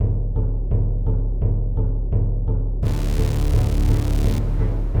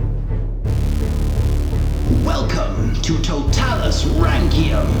to Totalis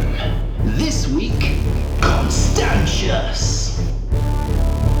Rankium. This week, Constantius.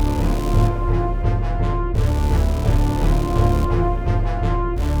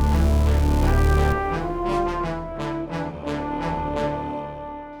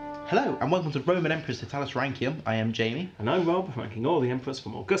 Hello, and welcome to Roman Emperors Totalis Rankium. I am Jamie. And I'm Rob, ranking all the emperors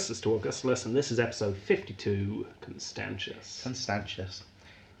from Augustus to Augustulus, and this is episode 52, Constantius. Constantius.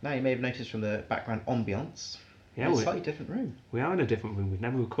 Now, you may have noticed from the background ambience, Yeah, it's a slightly different room. We are in a different room. We've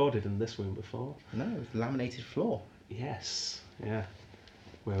never recorded in this room before. No, with laminated floor. Yes, yeah.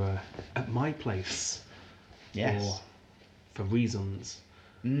 We're at my place. Yes. For reasons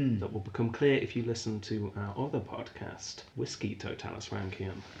that will become clear if you listen to our other podcast, Whiskey Totalis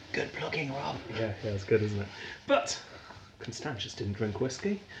Rankium. Good plugging, Rob. Yeah, it's good, isn't it? But Constantius didn't drink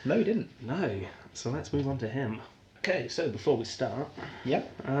whiskey. No, he didn't. No, so let's move on to him. Okay, so before we start,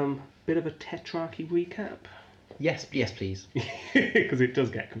 Yep. bit of a tetrarchy recap. Yes, please. Because it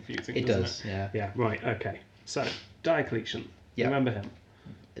does get confusing. It doesn't does, it? yeah. Yeah, right, okay. So, Diocletian. Yeah. Remember him?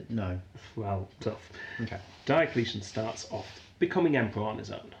 No. Well, tough. Okay. Diocletian starts off becoming emperor on his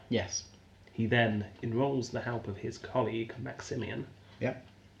own. Yes. He then enrolls the help of his colleague Maximian, Yep.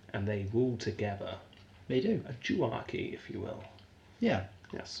 and they rule together They do. a duarchy, if you will. Yeah.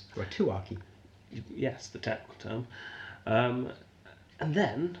 Yes. Or a tuarchy. Yes, the technical term. And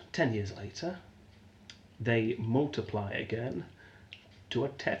then, 10 years later, they multiply again to a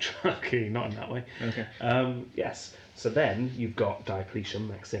tetrarchy, not in that way. Okay. Yes, so then you've got Diocletian,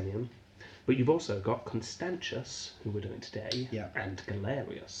 Maximian, but you've also got Constantius, who we're doing today, Yeah. and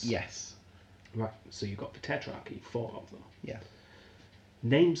Galerius. Yes. Right, so you've got the tetrarchy, 4 of them. Yeah.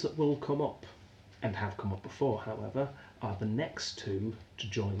 Names that will come up, and have come up before, however, are the next two to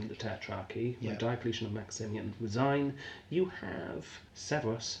join the tetrarchy. Yeah. When Diocletian and Maximian resign, you have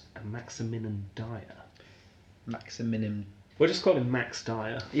Severus and Maximinian Dire. Maximinium. We'll just call him Max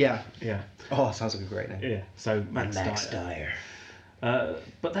Dire. Yeah. Yeah. Oh, sounds like a great name. Yeah, so Max Dire.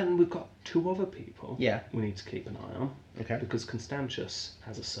 But then we've got 2 other people Yeah. we need to keep an eye on. Okay. Because Constantius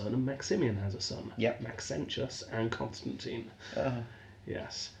has a son and Maximian has a son. Yep. Maxentius and Constantine. Uh,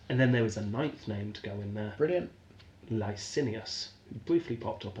 Yes. And then there was a 9th name to go in there. brilliant. Licinius, who briefly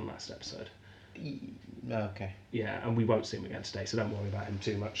popped up in last episode. Okay. Yeah, and we won't see him again today, so don't worry about him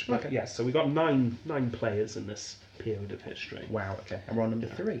too much. But Okay. yes, so we've got nine players in this period of history. Wow, okay. And we're on number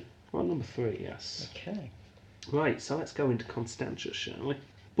 3. We're on number 3, yes. Okay. Right, so let's go into Constantius, shall we?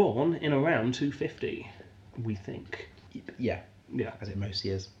 Born in around 250, we think. Yeah, Yeah. as it mostly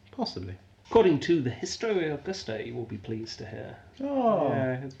is. Possibly. According to the Historia Augusta, you will be pleased to hear. Oh.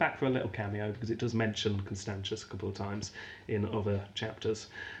 Yeah, it's back for a little cameo because it does mention Constantius a couple of times in other chapters.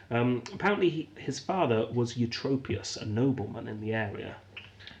 Apparently, his father was Eutropius, a nobleman in the area.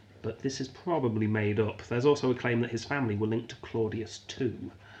 But this is probably made up. There's also a claim that his family were linked to Claudius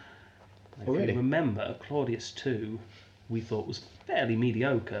II. If Oh, really? you remember, Claudius II we thought was fairly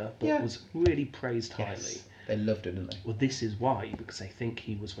mediocre, but Yeah. was really praised highly. Yes. They loved it, didn't they? Well, this is why, because they think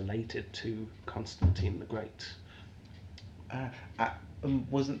he was related to Constantine the Great.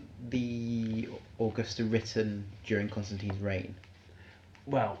 Wasn't the Augusta written during Constantine's reign?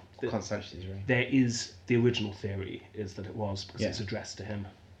 Well, Constantius' reign. there is the original theory is that it was because Yeah. it's addressed to him.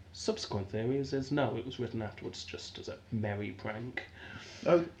 Subsequent theories is no, it was written afterwards just as a merry prank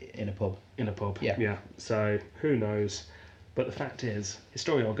Oh, in a pub. in a pub. Yeah. So who knows? But the fact is,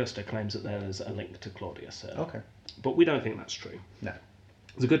 Historia Augusta claims that there is a link to Claudius here. Okay. But we don't think that's true. No.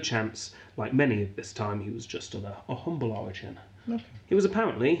 There's a good chance, like many at this time, he was just of a humble origin. Okay. He was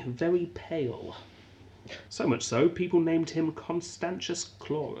apparently very pale. So much so, people named him Constantius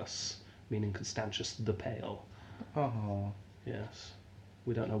Chlorus, meaning Constantius the Pale. Oh. Yes.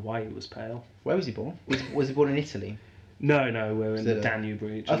 We don't know why he was pale. Where was he born? Was he born in Italy? No, we're in So the Danube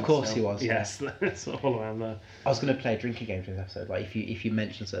region. Of course so- he was, yeah. Yes, that's all around there. I was going to play a drinking game for this episode. Like, if you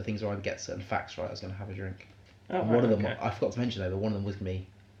mention certain things or I get certain facts right, I was going to have a drink. Oh, And one right, of them, okay. I forgot to mention though, that one of them was going to be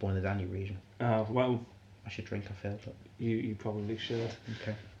born in the Danube region. Oh, well, I should drink, I feel. But... you probably should.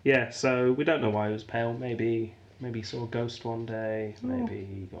 Okay. Yeah, so we don't know why he was pale. Maybe he saw a ghost one day. Oh. Maybe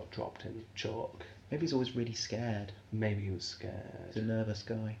he got dropped in chalk. Maybe he's always really scared. Maybe he was He's scared. a nervous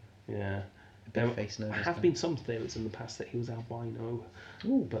guy. Yeah. Big There face nervous have guy. been some theories in the past that he was albino,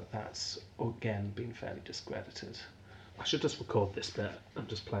 Ooh. but that's again been fairly discredited. I should just record this bit and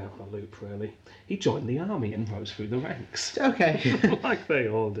just play on a loop, really. He joined the army and rose through the ranks. Okay. Like they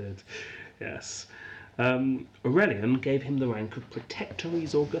all did. Yes. Aurelian gave him the rank of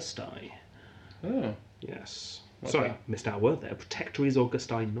Protectores Augusti. Oh. Yes. Okay. Sorry, missed out a word there. Protectores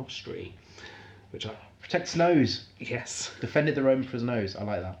Augusti Nostri. which I... Protect his nose. Yes. Defended the Roman for his nose. I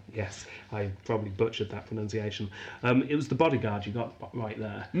like that. Yes, I probably butchered that pronunciation. It was the bodyguard you got right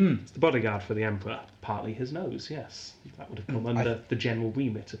there. Mm. It's the bodyguard for the emperor, partly his nose, yes. That would have come under the general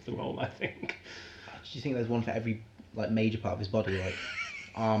remit of the role, I think. Do you think there's one for every major part of his body, like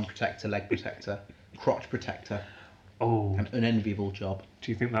arm protector, leg protector, crotch protector? Oh, An unenviable job.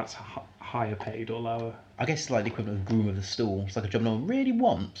 do you think that's higher paid or lower? I guess it's like the equivalent of groom of the stool. It's like a job no one really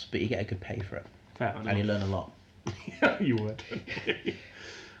wants, but you get a good pay for it. Fair enough. And you learn a lot. You would.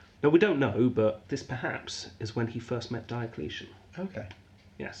 Now, we don't know, but this perhaps is when he first met Diocletian. Okay.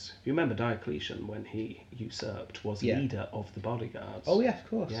 Yes. You remember Diocletian, when he usurped, was leader of the bodyguards. Oh, yeah, of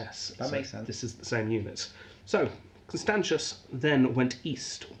course. Yes. That makes sense. This is the same unit. So, Constantius then went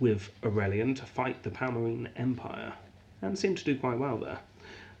east with Aurelian to fight the Palmyrene Empire, and seemed to do quite well there.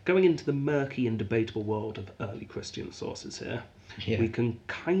 Going into the murky and debatable world of early Christian sources here, we can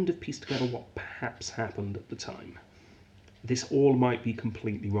kind of piece together what perhaps happened at the time. This all might be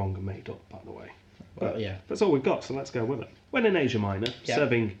completely wrong and made up, by the way. Well, yeah. That's all we've got, so let's go with it. When in Asia Minor,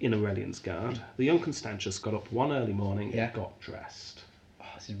 serving in Aurelian's guard, the young Constantius got up one early morning and got dressed. Oh,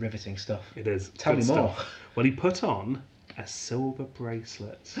 this is riveting stuff. It is. Tell me more. Well, he put on a silver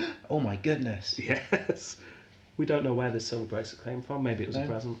bracelet. Oh my goodness. Yes. We don't know where this silver bracelet came from. Maybe it was a No.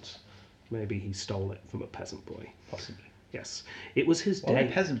 present. Maybe he stole it from a peasant boy. Possibly. Yes. It was his Why would day.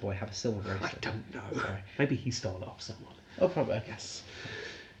 a peasant boy have a silver I bracelet? don't know. Sorry. Maybe he stole it off someone. Oh, probably. Yes.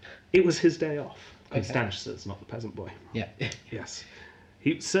 It was his day off. Okay. Constantius, not the peasant boy. Yeah. Yes.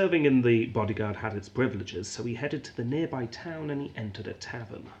 Serving in the bodyguard had its privileges, so he headed to the nearby town and he entered a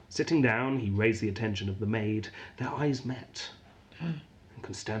tavern. Sitting down, he raised the attention of the maid. Their eyes met. And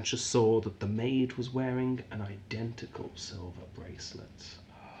Constantius saw that the maid was wearing an identical silver bracelet.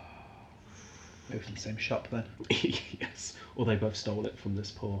 Maybe from the same shop then. Yes. Or they both stole it from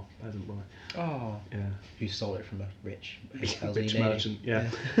this poor peasant boy. Oh. Yeah. Who stole it from a rich Rich merchant, yeah.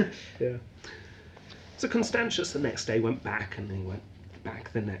 Yeah. So Constantius the next day went back, and he went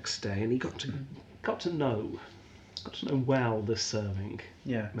back the next day, and he got to know well this serving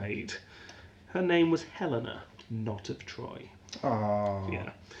maid. Her name was Helena, not of Troy. Oh. Yeah.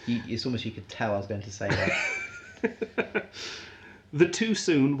 It's almost you could tell I was going to say that. The two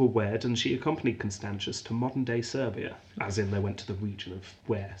soon were wed, and she accompanied Constantius to modern-day Serbia, as in they went to the region of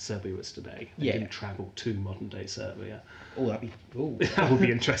where Serbia is today. They didn't travel to modern-day Serbia. Oh, that'd be... Oh. That would be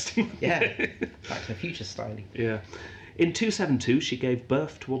interesting. Yeah. Back to the Future styling. Yeah. In 272, she gave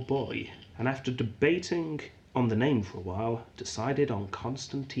birth to a boy, and after debating on the name for a while, decided on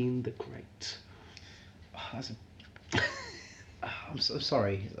Constantine the Great. Oh, that's a... I'm so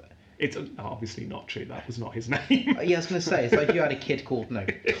sorry. It's obviously not true. That was not his name. Yeah, I was going to say, it's like you had a kid called,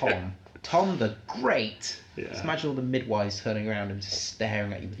 Tom. Tom the Great. Yeah. Just imagine all the midwives turning around and just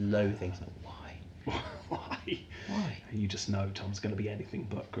staring at you with loathing. It's like, Why? Why? You just know Tom's going to be anything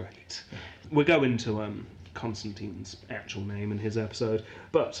but great. We'll go into Constantine's actual name in his episode,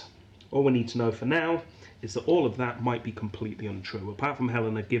 but all we need to know for now is that all of that might be completely untrue. Apart from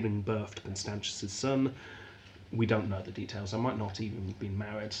Helena giving birth to Constantius' son, we don't know the details. I might not even have been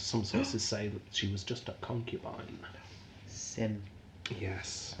married. Some sources say that she was just a concubine. Sin.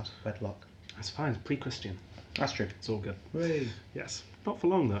 Yes. That's wedlock. That's fine. Pre-Christian. That's true. It's all good. Whee. Yes. Not for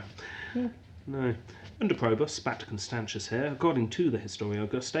long, though. Yeah. No. Under Probus, back to Constantius here. According to the Historia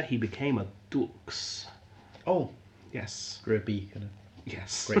Augusta, he became a dux. Oh. Yes. Grew a beak and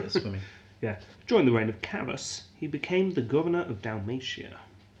Yes. great at swimming. Yeah. During the reign of Carus, he became the governor of Dalmatia.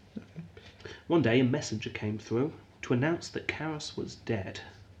 One day, a messenger came through to announce that Carus was dead,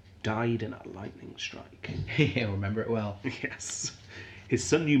 died in a lightning strike. Yeah, remember it well. Yes. His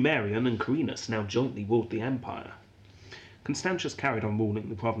son Numerian and Carinus now jointly ruled the empire. Constantius carried on ruling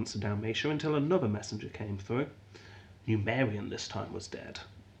the province of Dalmatia until another messenger came through. Numerian this time was dead.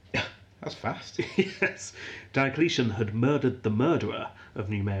 That's fast. Yes. Diocletian had murdered the murderer of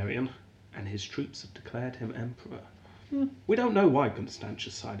Numerian, and his troops had declared him emperor. We don't know why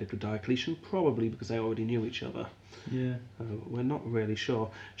Constantius sided with Diocletian, probably because they already knew each other. Yeah. We're not really sure.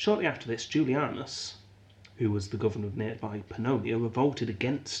 Shortly after this, Julianus, who was the governor of nearby Pannonia, revolted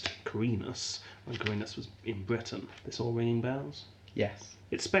against Carinus when Carinus was in Britain. This all ringing bells? Yes.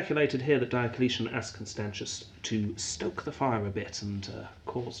 It's speculated here that Diocletian asked Constantius to stoke the fire a bit and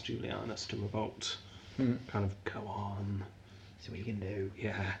cause Julianus to revolt. Kind of go on. See what you can do.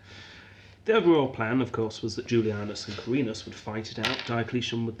 Yeah. The overall plan, of course, was that Julianus and Carinus would fight it out.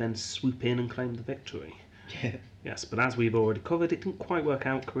 Diocletian would then swoop in and claim the victory. Yeah. Yes, but as we've already covered, it didn't quite work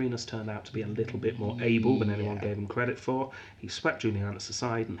out. Carinus turned out to be a little bit more able than anyone gave him credit for. He swept Julianus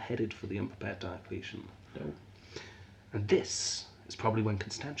aside and headed for the unprepared Diocletian. No. And this It's probably when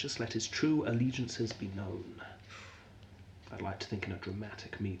Constantius let his true allegiances be known. I'd like to think in a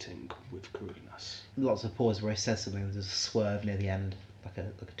dramatic meeting with Quirinus. Lots of pause where he says something. There's a swerve near the end, like a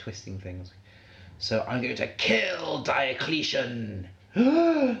twisting thing. So I'm going to kill Diocletian.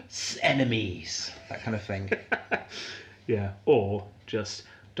 Enemies. That kind of thing. Yeah, or just,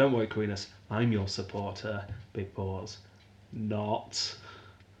 don't worry, Quirinus, I'm your supporter. Big pause. Not.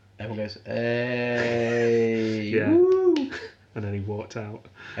 Everyone goes, hey. Yeah. Woo. And then he walked out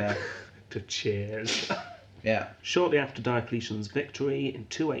to cheers. Yeah. Shortly after Diocletian's victory in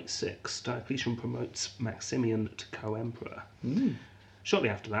 286, Diocletian promotes Maximian to co-emperor. Shortly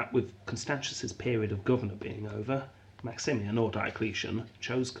after that, with Constantius's period of governor being over, Maximian, or Diocletian,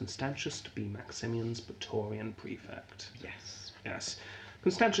 chose Constantius to be Maximian's Praetorian prefect. Yes. Yes.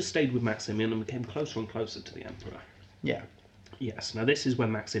 Constantius stayed with Maximian and became closer and closer to the emperor. Yeah. Yes, now this is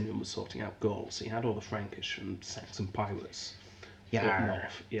when Maximian was sorting out Gauls. He had all the Frankish and Saxon pirates up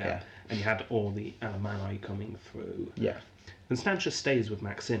north. Yeah. And you had all the Alemanni coming through. Yeah. Constantius stays with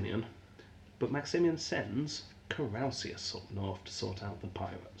Maximian, but Maximian sends Carausius up north to sort out the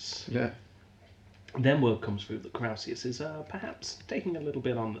pirates. Yeah. Then word comes through that Carausius is perhaps taking a little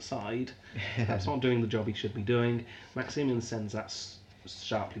bit on the side, perhaps not doing the job he should be doing. Maximian sends that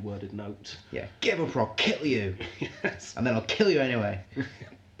sharply worded note. Yeah. Give up or I'll kill you. Yes. And then I'll kill you anyway.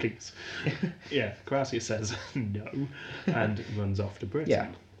 Please. Yeah, Carausius says no and runs off to Britain. Yeah.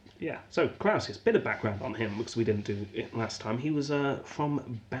 Yeah, so Carausius, bit of background on him because we didn't do it last time. He was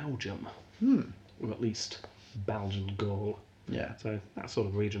from Belgium, or at least Belgian Gaul. Yeah. So that sort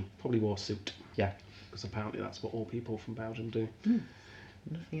of region. Probably wore a suit Yeah. because apparently that's what all people from Belgium do.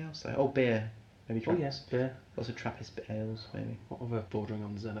 Nothing else though. Oh, beer. Maybe Oh Trappist. yeah, yeah. Also Trappist ales, maybe. What other bordering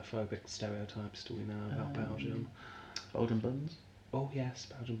on xenophobic stereotypes do we know about Belgium? Golden buns. Oh yes,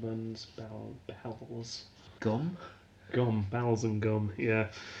 Belgian buns, bells, Gum. gum, bells and gum. Yeah.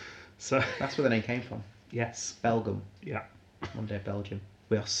 So That's where the name came from. yes, Belgium. yeah. One day Belgium.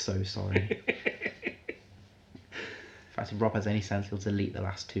 We are so sorry. In fact, if Rob has any sense, he'll delete the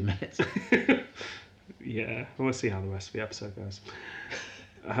last 2 minutes. Yeah, we'll see how the rest of the episode goes.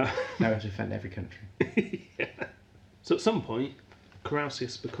 Now we have to defend every country. Yeah. So at some point,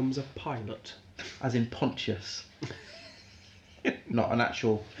 Carausius becomes a pilot. As in Pontius. Not an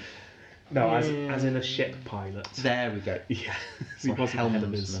actual... No, as in a ship pilot. There we go. Yeah, he Or a wasn't ahead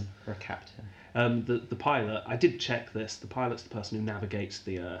of his. helmsman. Or a captain. The pilot, I did check this. The pilot's the person who navigates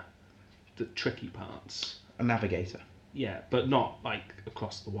the tricky parts. A navigator. Yeah, but not like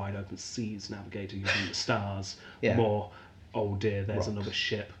across the wide open seas navigator using the stars. Yeah. More, oh dear, there's Rocks. another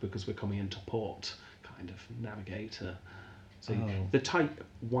ship because we're coming into port kind of navigator. So Oh. the tight,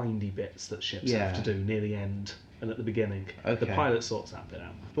 windy bits that ships Yeah. have to do near the end and at the beginning. The Okay. pilot sorts that bit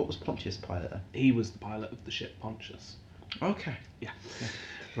out. What was Pontius pilot then? He was the pilot of the ship Pontius. Okay. Yeah.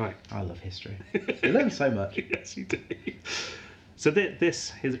 Right. I love history. You learn so much. Yes, you do. So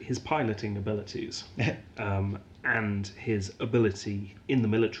his piloting abilities and his ability in the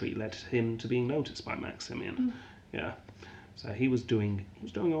military led him to being noticed by Maximian. Yeah. So he was doing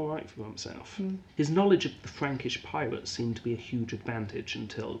all right for himself. His knowledge of the Frankish pirates seemed to be a huge advantage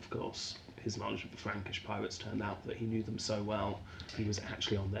until, of course, his knowledge of the Frankish pirates turned out that he knew them so well he was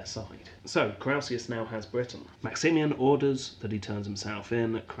actually on their side. So Carausius now has Britain. Maximian orders that he turns himself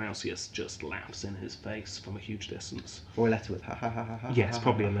in. Carausius just laughs in his face from a huge distance. Or a letter with ha ha ha ha ha. Yes, ha,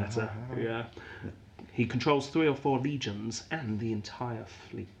 probably ha, a ha, letter. ha, ha, ha. Yeah. He controls 3 or 4 legions and the entire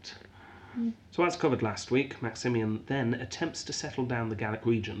fleet. So as covered last week, Maximian then attempts to settle down the Gallic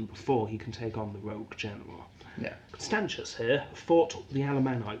region before he can take on the rogue general. Yeah. Constantius here fought the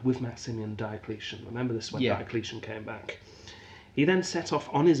Alemanni with Maximian Diocletian. Remember this when Yeah. Diocletian came back. He then set off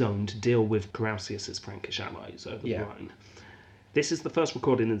on his own to deal with Carausius's Frankish allies over Yeah. the Rhine. This is the first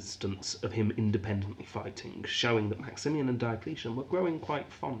recorded instance of him independently fighting, showing that Maximian and Diocletian were growing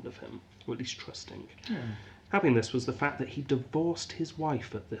quite fond of him, or at least trusting. Helping this was the fact that he divorced his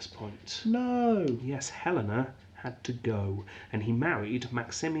wife at this point. No. Yes, Helena had to go, and he married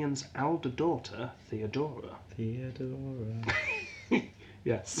Maximian's elder daughter, Theodora. Theodora.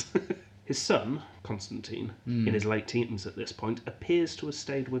 Yes. His son, Constantine, in his late teens at this point, appears to have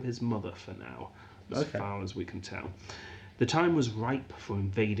stayed with his mother for now, as Okay. far as we can tell. The time was ripe for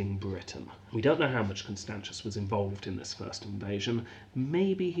invading Britain. We don't know how much Constantius was involved in this first invasion.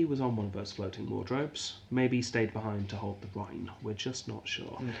 Maybe he was on one of those floating wardrobes. Maybe he stayed behind to hold the Rhine. We're just not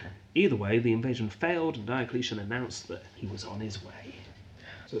sure. Either way, the invasion failed and Diocletian announced that he was on his way.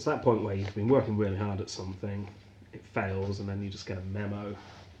 So it's that point where you've been working really hard at something, it fails, and then you just get a memo,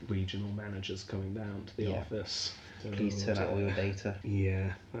 regional managers coming down to the Yeah. office. Please turn out all your data.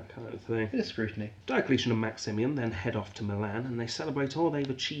 Yeah, that kind of thing. Bit of scrutiny. Diocletian and Maximian then head off to Milan and they celebrate all they've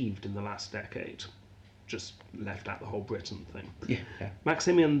achieved in the last decade. Just left out the whole Britain thing. Yeah.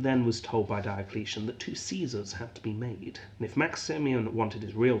 Maximian then was told by Diocletian that 2 Caesars had to be made, and if Maximian wanted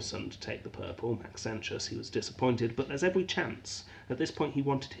his real son to take the purple, Maxentius, he was disappointed, but there's every chance. At this point he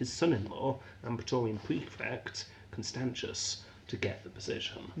wanted his son-in-law and Praetorian prefect, Constantius, to get the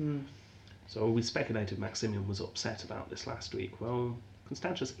position. So we speculated Maximian was upset about this last week. Well,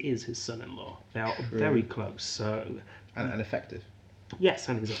 Constantius is his son-in-law. They are very close, so... And effective. Yes,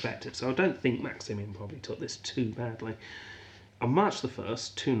 and he's effective, so I don't think Maximian probably took this too badly. On March the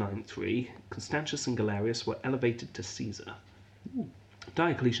 1st, 293, Constantius and Galerius were elevated to Caesar.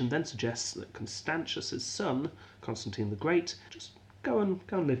 Diocletian then suggests that Constantius' son, Constantine the Great, just go and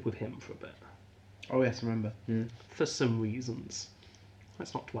live with him for a bit. Oh yes, I remember. For some reasons.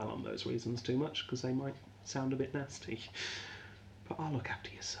 Let's not dwell on those reasons too much, because they might sound a bit nasty. But I'll look after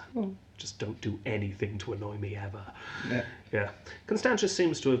your son. Just don't do anything to annoy me ever. Yeah. Constantius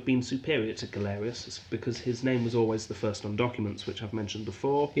seems to have been superior to Galerius because his name was always the first on documents, which I've mentioned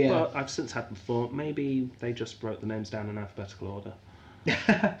before. Yeah. But I've since had the thought maybe they just wrote the names down in alphabetical order.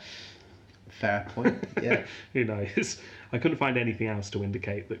 Fair point. Yeah. Who knows? I couldn't find anything else to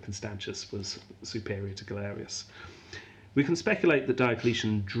indicate that Constantius was superior to Galerius. We can speculate that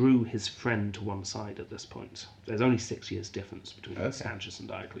Diocletian drew his friend to one side at this point. There's only 6 years difference between Constantius and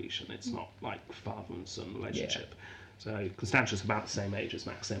Diocletian. It's not like father and son relationship. So Constantius about the same age as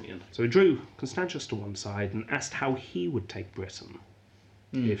Maximian. So he drew Constantius to one side and asked how he would take Britain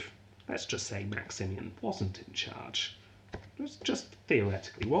if, let's just say, Maximian wasn't in charge. Just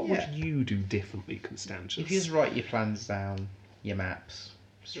theoretically, what would you do differently, Constantius? If you just write your plans down, your maps,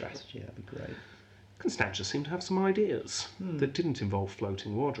 strategy, that'd be great. Constantius seemed to have some ideas that didn't involve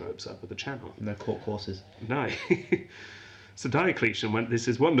floating wardrobes over the channel. No court horses. No. So Diocletian went, this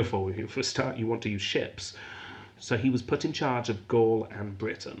is wonderful. For a start, you want to use ships. So he was put in charge of Gaul and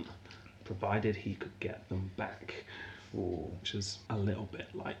Britain, provided he could get them back. Which is a little bit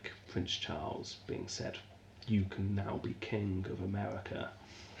like Prince Charles being said, you can now be king of America.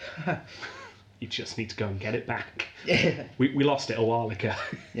 You just need to go and get it back. Yeah. We lost it a while ago.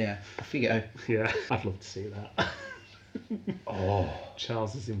 Yeah. Off you go. Yeah, I'd love to see that.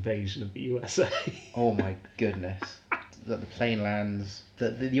 Charles's invasion of the USA. Oh my goodness. The plane lands.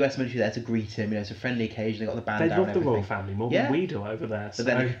 The US military there to greet him. It's a friendly occasion. They got the band They down. love the royal family more than we do over there. But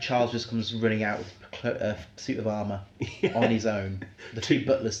then Charles just comes running out with a suit of armour on his own. The two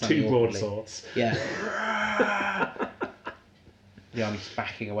butlers standing 2 broadswords. Yeah. The army's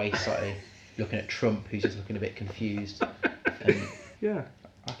backing away slightly, looking at Trump, who's just looking a bit confused. And yeah.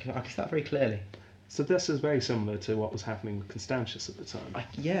 I can see that very clearly. So this is very similar to what was happening with Constantius at the time.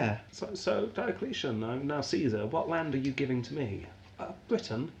 Yeah. So Diocletian, I'm now Caesar. What land are you giving to me?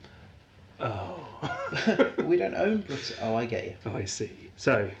 Britain. Oh. We don't own Britain. Oh, I get you. Oh, I see.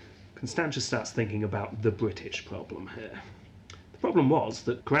 So Constantius starts thinking about the British problem here. The problem was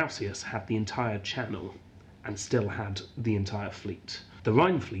that Grausius had the entire channel and still had the entire fleet. The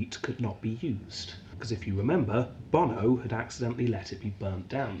Rhine fleet could not be used, because if you remember, Bono had accidentally let it be burnt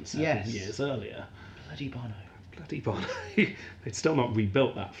down 7 years earlier. Bloody Bono. Bloody Bono. They'd still not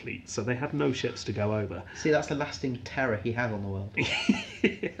rebuilt that fleet, so they had no ships to go over. See, that's the lasting terror he has on the world.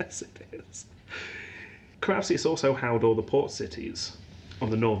 Yes, it is. Carausius also held all the port cities on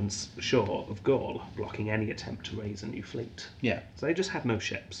the northern shore of Gaul, blocking any attempt to raise a new fleet. Yeah. So they just had no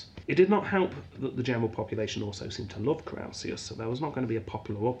ships. It did not help that the general population also seemed to love Carausius, so there was not going to be a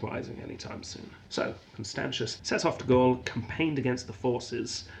popular uprising anytime soon. So Constantius set off to Gaul, campaigned against the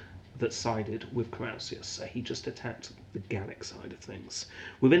forces that sided with Carausius, so he just attacked the Gallic side of things.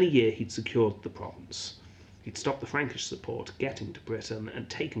 Within a year he'd secured the province. He'd stopped the Frankish support getting to Britain and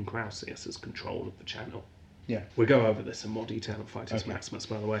taken Carausius' control of the channel. Yeah. We'll go over this in more detail in Fightus Maximus,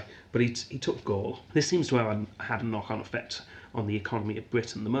 by the way. But he took Gaul. This seems to have had a knock-on effect on the economy of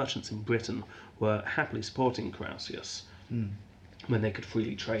Britain. The merchants in Britain were happily supporting Carausius when they could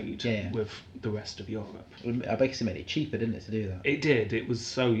freely trade with the rest of Europe. It basically made it cheaper, didn't it, to do that? It did. It was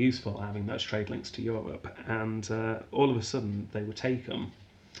so useful having those trade links to Europe. And all of a sudden, they were taken.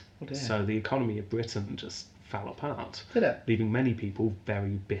 Oh dear. So the economy of Britain just fell apart. Did it? Leaving many people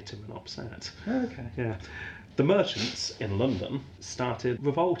very bitter and upset. Oh, okay. Yeah. The merchants in London started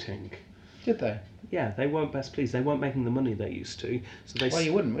revolting. Did they? Yeah, they weren't best pleased. They weren't making the money they used to. So they Well,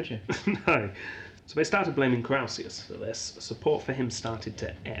 you wouldn't, would you? No. So they started blaming Carausius for this. Support for him started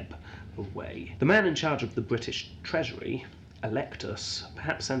to ebb away. The man in charge of the British Treasury, Electus,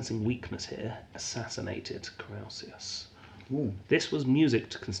 perhaps sensing weakness here, assassinated Carausius. Ooh. This was music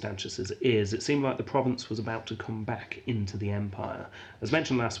to Constantius's ears. It seemed like the province was about to come back into the empire. As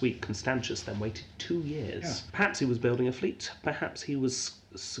mentioned last week, Constantius then waited 2 years. Yeah. Perhaps he was building a fleet, perhaps he was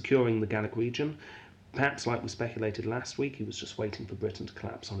securing the Gallic region, perhaps, like we speculated last week, he was just waiting for Britain to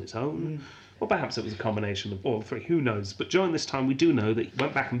collapse on its own. Or perhaps it was a combination of all three, who knows. But during this time, we do know that he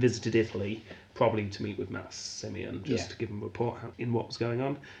went back and visited Italy, probably to meet with Maximian, just to give him a report in what was going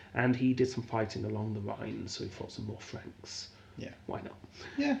on. And he did some fighting along the Rhine, so he fought some more Franks. Yeah. Why not?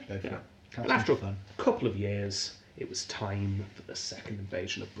 Yeah, go for Yeah. it. And after a couple of years, it was time for the second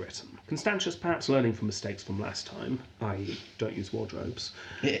invasion of Britain. Constantius, perhaps learning from mistakes from last time, i.e. don't use wardrobes,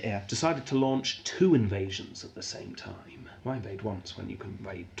 Yeah. decided to launch 2 invasions at the same time. Why invade once when you can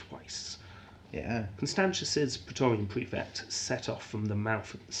invade twice? Yeah. Constantius's Praetorian prefect set off from the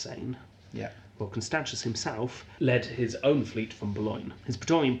mouth of the Seine, Yeah. while Constantius himself led his own fleet from Boulogne. His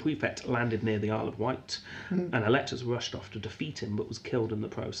Praetorian prefect landed near the Isle of Wight, and Electus rushed off to defeat him but was killed in the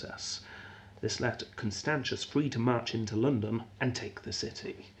process. This left Constantius free to march into London and take the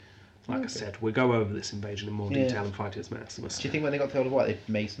city. Like I said, we'll go over this invasion in more detail in Fightius Maximus. Do you think when they got to the Isle of Wight,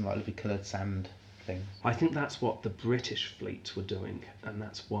 they made some like lovely coloured sand things? I think that's what the British fleet were doing, and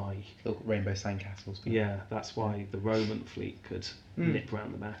that's why, Little rainbow sandcastles. that's why the Roman fleet could nip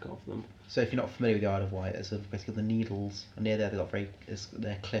round the back of them. So if you're not familiar with the Isle of Wight, there's basically the Needles, and near there they've got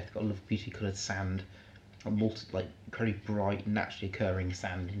their cliff, they've got a lot of beauty coloured sand, and incredibly bright, naturally occurring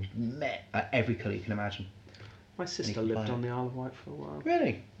sand, in every colour you can imagine. My sister can lived buy on it. the Isle of Wight for a while.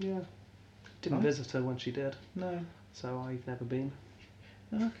 Really? Yeah. Didn't Nice. visit her when she did, No. so I've never been.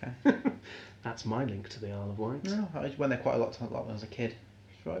 Okay. That's my link to the Isle of Wight. No, I went there quite a lot when I was a kid.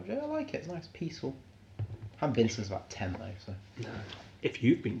 Right, yeah, I like it. It's nice, peaceful. I haven't been since about 10 though, so. No. If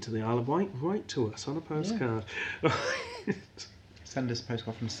you've been to the Isle of Wight, write to us on a postcard. Send us a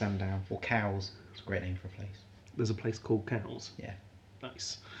postcard from Sandown, or Cows. It's a great name for a place. There's a place called Cowes. Yeah.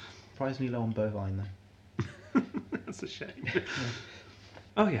 Nice. Surprisingly low on bovine though. That's a shame.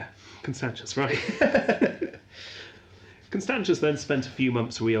 Oh yeah, Constantius, right. Constantius then spent a few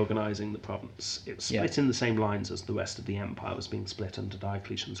months reorganising the province. It was split in the same lines as the rest of the empire was being split under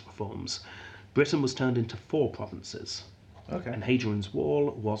Diocletian's reforms. Britain was turned into 4 provinces, Okay. and Hadrian's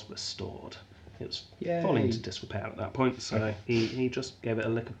Wall was restored. It was Yay. falling into disrepair at that point, so he just gave it a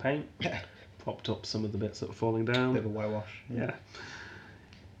lick of paint, propped up some of the bits that were falling down. Bit of a whitewash. Yeah.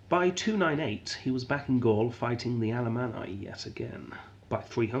 By 298, he was back in Gaul fighting the Alemanni yet again. By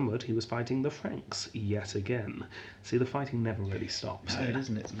 300, he was fighting the Franks yet again. See, the fighting never really stops. No, it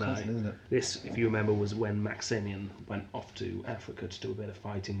isn't. It's constant, isn't it? This, if you remember, was when Maximian went off to Africa to do a bit of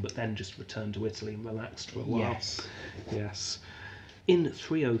fighting, but then just returned to Italy and relaxed for a while. Yes. Yes. In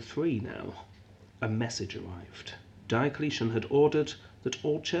 303 now, a message arrived. Diocletian had ordered that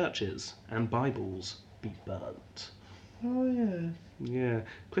all churches and Bibles be burnt. Oh yeah. Yeah,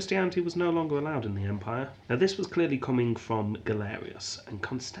 Christianity was no longer allowed in the empire. Now this was clearly coming from Galerius, and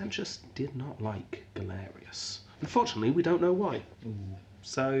Constantius did not like Galerius. Unfortunately, we don't know why.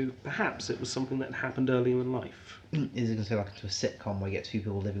 So perhaps it was something that happened earlier in life. Is it going to say like to a sitcom where you get 2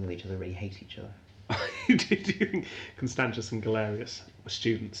 people living with each other who really hate each other? Did you think Constantius and Galerius were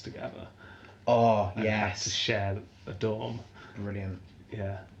students together? Oh And had to yes. share a dorm. Brilliant.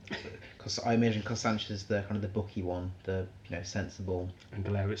 Yeah. Because I imagine Constantius is the kind of the booky one, the sensible. And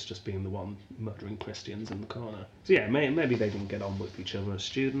Galerius just being the one murdering Christians in the corner. So yeah, maybe they didn't get on with each other as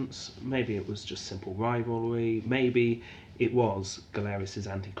students. Maybe it was just simple rivalry. Maybe it was Galerius's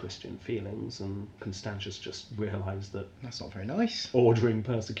anti-Christian feelings, and Constantius just realised that That's not very nice. ordering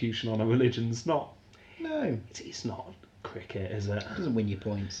persecution on a religion's not. No. It's not cricket, is it? It doesn't win you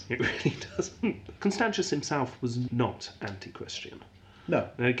points. It really doesn't. Constantius himself was not anti-Christian. No.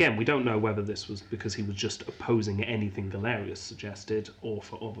 And again, we don't know whether this was because he was just opposing anything Galerius suggested or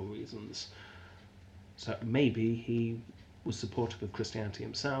for other reasons. So maybe he was supportive of Christianity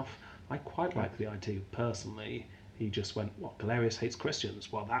himself. I quite like the idea personally. He just went, what, Galerius hates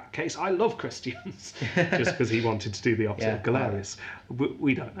Christians? Well, in that case, I love Christians. Just because he wanted to do the opposite of Galerius.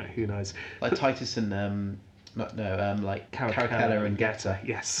 We don't know, who knows. Like Titus and like Caracalla and Geta.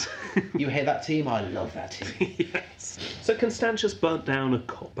 Yes. You hear that team? I love that team. Yes. So Constantius burnt down a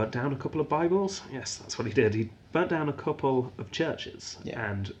couple of Bibles. Yes, that's what he did. He burnt down a couple of churches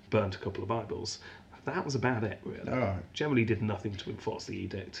and burnt a couple of Bibles. That was about it, really. All right. Generally did nothing to enforce the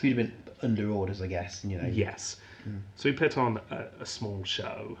edict. He'd have been under orders, I guess. Yes. So he put on a small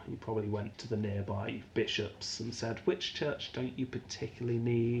show. He probably went to the nearby bishops and said, which church don't you particularly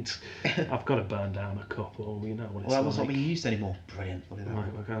need? I've got to burn down a couple. You know what it's Well, that like. wasn't being used anymore. Brilliant. We'll do that.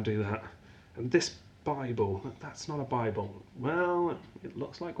 Right, we're going to do that. And this Bible. That's not a Bible. Well, it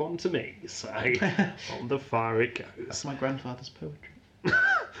looks like one to me, so on the fire it That's goes. my grandfather's poetry.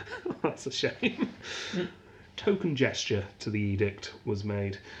 That's a shame. Token gesture to the edict was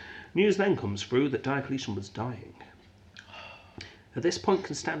made. News then comes through that Diocletian was dying. At this point,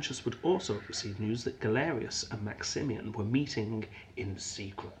 Constantius would also have received news that Galerius and Maximian were meeting in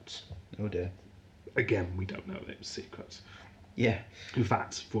secret. Oh dear. Again, we don't know that it was secret. Yeah. In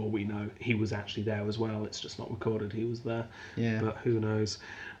fact, for all we know, he was actually there as well. It's just not recorded he was there. Yeah. But who knows?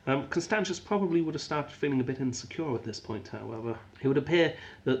 Constantius probably would have started feeling a bit insecure at this point, however. It would appear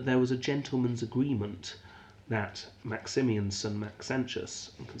that there was a gentleman's agreement that Maximian's son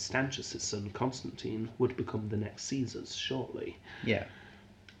Maxentius and Constantius' son Constantine would become the next Caesars shortly. Yeah.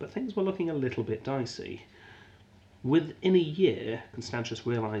 But things were looking a little bit dicey. Within a year, Constantius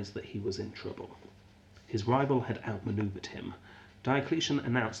realised that he was in trouble. His rival had outmanoeuvred him. Diocletian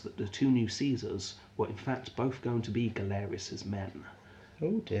announced that the two new Caesars were in fact both going to be Galerius's men,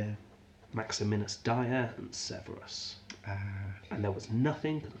 Oh dear. Maximinus Dia and Severus. And there was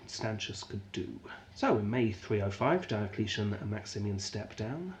nothing Constantius could do. So in May 305, Diocletian and Maximian step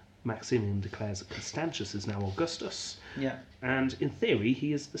down. Maximian declares that Constantius is now Augustus, Yeah. and in theory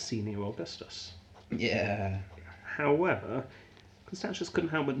he is the senior Augustus. Yeah. However, Constantius couldn't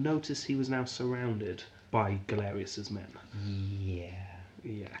help but notice he was now surrounded by Galerius's men. Yeah.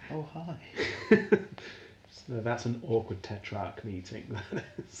 Yeah. Oh hi. So that's an awkward tetrarch meeting. That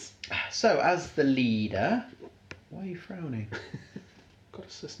is. So as the leader, why are you frowning? Got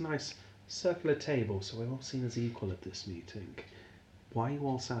us this nice circular table, so we're all seen as equal at this meeting. Why are you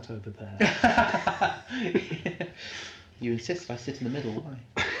all sat over there? You insist I sit in the middle.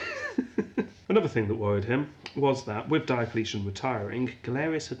 Why? Another thing that worried him was that, with Diocletian retiring,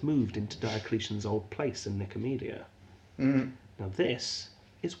 Galerius had moved into Diocletian's old place in Nicomedia. Mm. Now this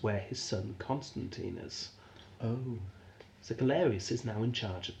is where his son Constantine is. Oh. So Galerius is now in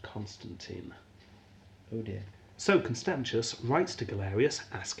charge of Constantine. Oh dear. So Constantius writes to Galerius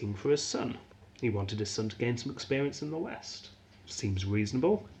asking for his son. He wanted his son to gain some experience in the West. Seems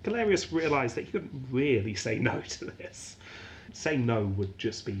reasonable. Galerius realised that he couldn't really say no to this. Saying no would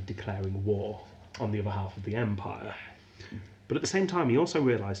just be declaring war on the other half of the empire. But at the same time, he also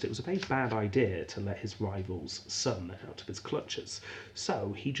realised it was a very bad idea to let his rival's son out of his clutches.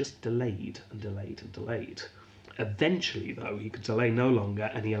 So he just delayed and delayed and delayed. Eventually, though, he could delay no longer,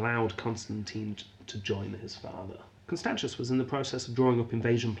 and he allowed Constantine to join his father. Constantius was in the process of drawing up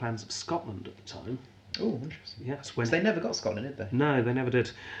invasion plans of Scotland at the time. Oh, interesting. Yes, when... So they never got Scotland, did they? No, they never did.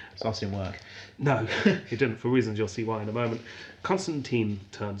 So that didn't work. No, he didn't, for reasons you'll see why in a moment. Constantine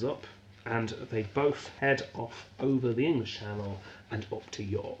turns up, and they both head off over the English Channel and up to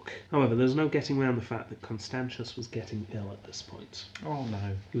York. However, there's no getting around the fact that Constantius was getting ill at this point. Oh no.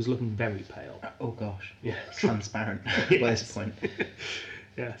 He was looking very pale. Oh gosh. Yes. Transparent by this point.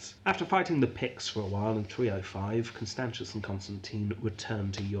 Yes. After fighting the Picts for a while in 305, Constantius and Constantine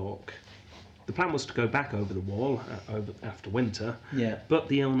returned to York. The plan was to go back over the wall after winter, Yeah. but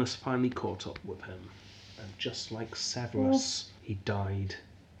the illness finally caught up with him. And just like Severus, he died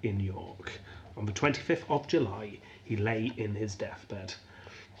in York. On the 25th of July, he lay in his deathbed.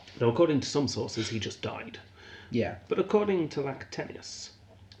 Now, according to some sources, he just died. Yeah. But according to Lactantius,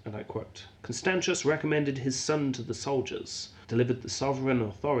 and I quote, Constantius recommended his son to the soldiers, delivered the sovereign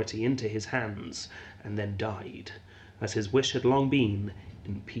authority into his hands, and then died, as his wish had long been,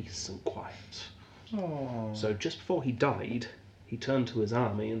 in peace and quiet. Oh. So just before he died, he turned to his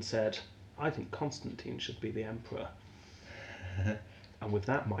army and said, I think Constantine should be the emperor. And with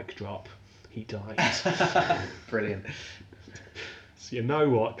that mic drop, he died. Brilliant. So you know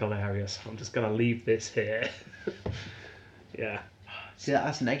what, Galerius, I'm just going to leave this here. Yeah. See,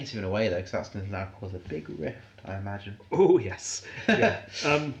 that's negative in a way though, because that's going to now cause a big rift, I imagine. Oh, yes. Yeah.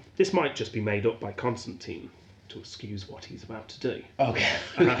 This might just be made up by Constantine to excuse what he's about to do.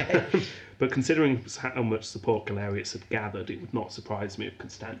 Okay. But considering how much support Galerius had gathered, it would not surprise me if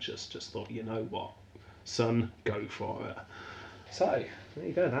Constantius just thought, you know what, son, go for it. So, there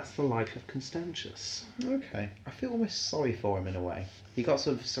you go, that's the life of Constantius. Okay. I feel almost sorry for him in a way. He got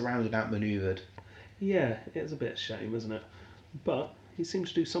sort of surrounded, outmanoeuvred. Yeah, it's a bit of a shame, isn't it? But he seemed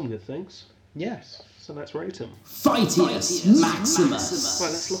to do some good things, Yes. so let's rate him. Phytius Maximus. Right,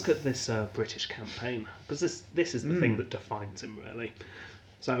 let's look at this British campaign, because this is the thing that defines him, really.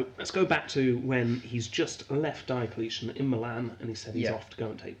 So let's go back to when he's just left Diocletian in Milan, and he said he's Yeah. off to go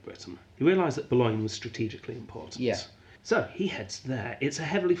and take Britain. He realised that Boulogne was strategically important. Yeah. So he heads there. It's a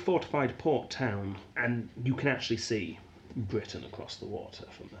heavily fortified port town, and you can actually see Britain across the water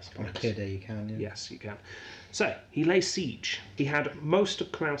from this On a point. clear day you can, yeah. Yes, you can. So he lays siege. He had most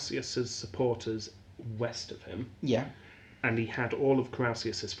of Clausius's supporters west of him, Yeah. and he had all of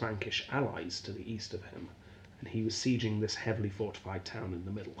Carausius's Frankish allies to the east of him, and he was sieging this heavily fortified town in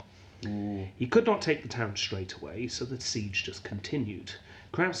the middle. Ooh. He could not take the town straight away, so the siege just continued.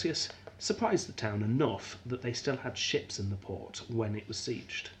 Carausius surprised the town enough that they still had ships in the port when it was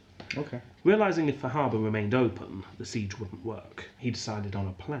sieged. Okay. Realising if the harbour remained open, the siege wouldn't work, he decided on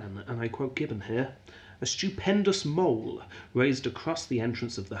a plan, and I quote Gibbon here: "A stupendous mole raised across the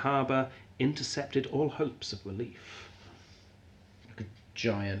entrance of the harbour intercepted all hopes of relief." Like a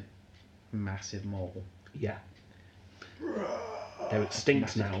giant, massive mole. Yeah. They're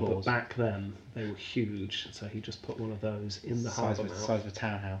extinct Massive now, claws. but back then they were huge, so he just put one of those in the Size harbour of, mouth. size of a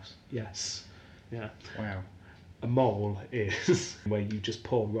townhouse. Yes. Yeah. Wow. A mole is where you just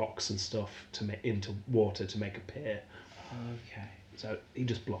pour rocks and stuff into water to make a pier. Okay. So he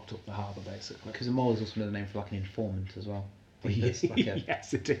just blocked up the harbour, basically. Because a mole is also another name for like an informant as well. Like it's like a,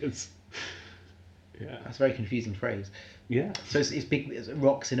 Yes, it is. Yeah. that's a very confusing phrase. Yeah. So it's big. It's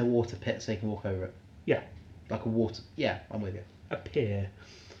rocks in a water pit so you can walk over it. Yeah. Like a water. Yeah, I'm with you. A pier.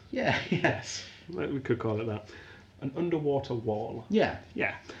 Yeah. Yes. We could call it that. An underwater wall. Yeah.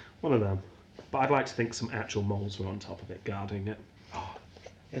 Yeah. One of them. But I'd like to think some actual moles were on top of it, guarding it. You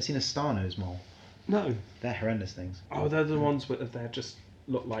ever seen a star-nosed mole? No. They're horrendous things. Oh, they're the ones where they just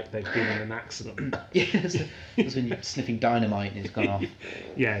look like they've been in an accident. Yes. That's when you're sniffing dynamite and it's gone off.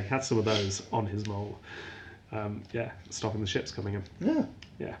 Yeah, he had some of those on his mole. Stopping the ships coming in. Yeah.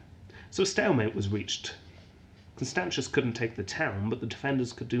 Yeah. So a stalemate was reached. Constantius couldn't take the town, but the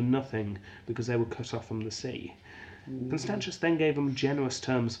defenders could do nothing because they were cut off from the sea. Constantius then gave them generous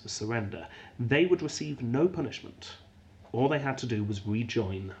terms for surrender. They would receive no punishment. All they had to do was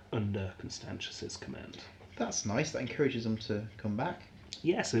rejoin under Constantius's command. That's nice. That encourages them to come back.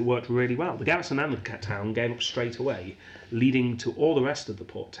 Yes, it worked really well. The garrison and the town gave up straight away, leading to all the rest of the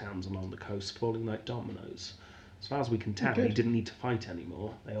port towns along the coast falling like dominoes. As far as we can tell, Good. they didn't need to fight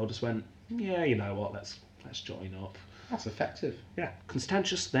anymore. They all just went, yeah, you know what, let's join up. That's effective. Yeah.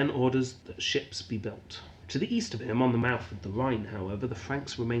 Constantius then orders that ships be built. To the east of him, on the mouth of the Rhine, however, the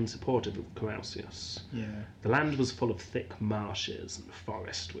Franks remained supportive of Carausius. Yeah. The land was full of thick marshes and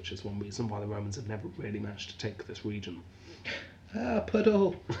forest, which is one reason why the Romans had never really managed to take this region. Ah,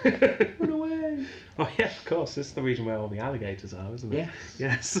 puddle. Run away. Oh yeah, of course, this is the region where all the alligators are, isn't it? Yeah.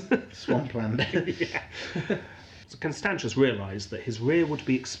 Yes. Swampland. Yeah. So Constantius realised that his rear would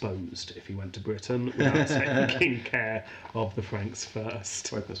be exposed if he went to Britain without taking care of the Franks first.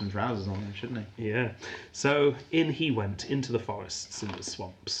 Probably put some trousers on him, shouldn't he? Yeah. So in he went into the forests and the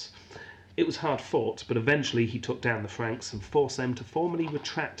swamps. It was hard fought, but eventually he took down the Franks and forced them to formally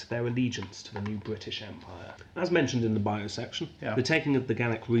retract their allegiance to the new British Empire. As mentioned in the bio section, Yeah. the taking of the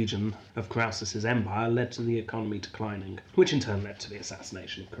Gallic region of Carausius' empire led to the economy declining, which in turn led to the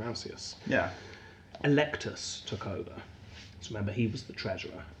assassination of Carausius. Yeah. Electus took over. So remember, he was the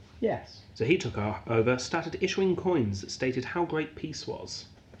treasurer. Yes. So he took over, started issuing coins that stated how great peace was.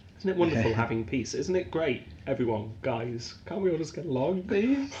 Isn't it wonderful having peace? Isn't it great, everyone, guys? Can't we all just get along,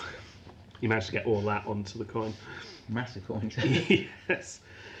 please? You managed to get all that onto the coin. Massive coins. Yes.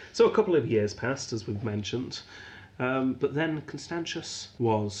 So a couple of years passed, as we've mentioned, but then Constantius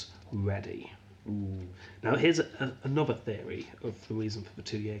was ready. Ooh. Now, here's another theory of the reason for the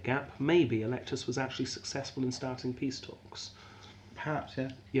 2-year gap. Maybe Electus was actually successful in starting peace talks. Perhaps, yeah.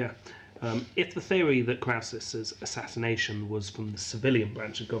 Yeah. If the theory that Carausius' assassination was from the civilian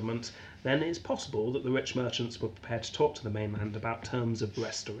branch of government, then it's possible that the rich merchants were prepared to talk to the mainland about terms of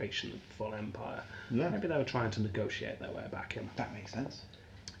restoration of the full empire. Yeah. Maybe they were trying to negotiate their way back in. That makes sense.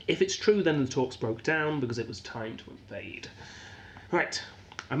 If it's true, then the talks broke down because it was time to invade. Right.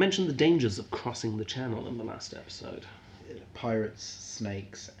 I mentioned the dangers of crossing the channel in the last episode. Pirates,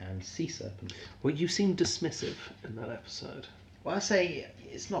 snakes, and sea serpents. Well, you seemed dismissive in that episode. Well, I say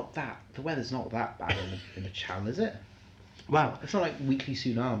it's not that. The weather's not that bad in the channel, is it? Well, It's not like weekly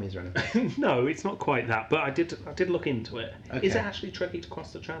tsunamis or anything. no, it's not quite that, but I did look into it. Okay. Is it actually tricky to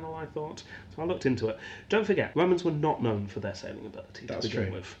cross the channel, I thought? So I looked into it. Don't forget, Romans were not known for their sailing ability That's to begin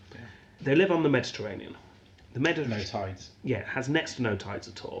true. with. They live on the Mediterranean. The No Mediterranean, tides. yeah, it has next to no tides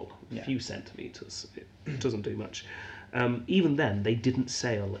at all. A Yeah. few centimetres. It doesn't do much. Even then, they didn't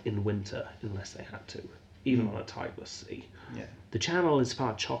sail in winter unless they had to, even on a tideless sea. Yeah. The channel is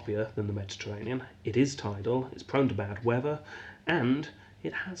far choppier than the Mediterranean. It is tidal, it's prone to bad weather, and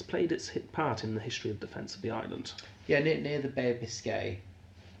it has played its part in the history of defence of the island. Yeah, near the Bay of Biscay,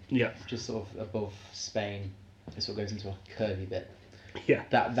 Yeah, just sort of above Spain, it sort of goes into a curvy bit. yeah,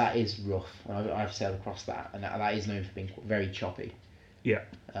 That is rough. I've sailed across that, and that is known for being very choppy. yeah.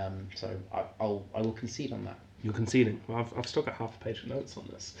 So I will concede on that. You're conceding. Well, I've still got half a page of notes on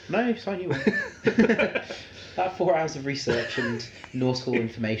this. No, it's fine, you win. That 4 hours of research and nautical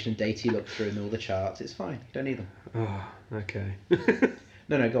information and data you look through and all the charts, it's fine. You don't need them. Oh, okay.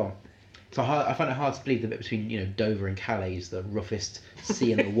 No, go on. So I find it hard to believe the bit between, Dover and Calais is the roughest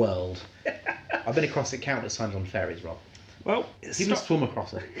sea in the world. I've been across it countless times on ferries, Rob. Well, You must swim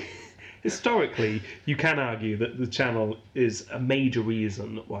across it. historically, you can argue that the Channel is a major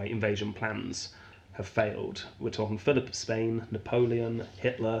reason why invasion plans have failed. We're talking Philip of Spain, Napoleon,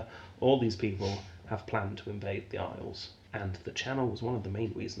 Hitler, all these people have planned to invade the Isles, and the Channel was one of the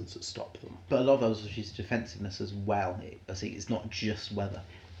main reasons that stopped them. But a lot of those was just defensiveness as well. It's not just weather.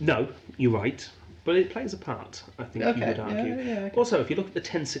 No, you're right, but it plays a part, I think you would argue. Yeah, okay. Also, if you look at the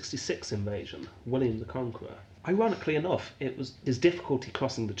 1066 invasion, William the Conqueror, ironically enough, it was his difficulty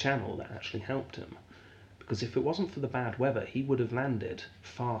crossing the Channel that actually helped him. Because if it wasn't for the bad weather, he would have landed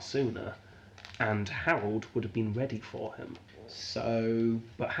far sooner, and Harold would have been ready for him. So...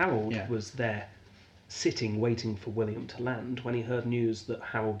 But Harold was there, sitting, waiting for William to land, when he heard news that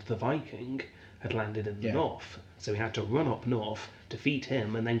Harold the Viking had landed in the north. So he had to run up north, defeat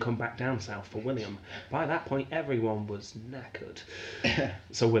him, and then come back down south for William. By that point, everyone was knackered.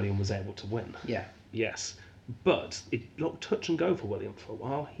 So William was able to win. Yeah. Yes. But it looked touch and go for William for a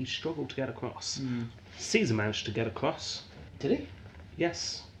while. He struggled to get across. Caesar managed to get across. Did he?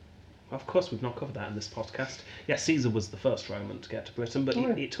 Yes. Of course, we've not covered that in this podcast. Yes, Caesar was the first Roman to get to Britain, but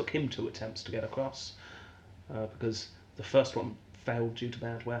it took him 2 attempts to get across. Because the first one failed due to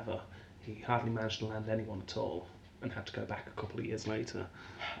bad weather. He hardly managed to land anyone at all, and had to go back a couple of years later.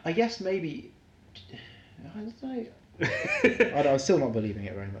 I guess maybe... I'm still not believing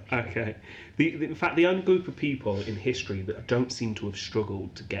it very much. Okay. In fact, the only group of people in history that don't seem to have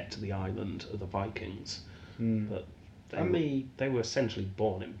struggled to get to the island are the Vikings. But they were essentially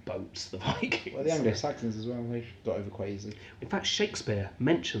born in boats, the Vikings. Well, the Anglo-Saxons as well, they got over quite easily. In fact, Shakespeare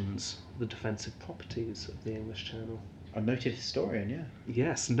mentions the defensive properties of the English Channel. A noted historian, yeah.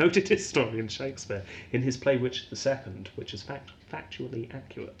 Yes, noted historian Shakespeare, in his play Richard II, which is factually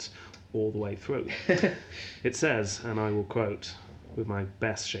accurate all the way through. It says, and I will quote with my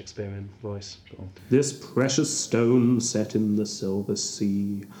best Shakespearean voice, "This precious stone set in the silver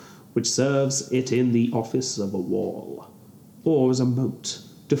sea, which serves it in the office of a wall, or as a moat,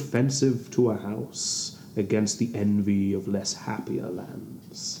 defensive to a house, against the envy of less happier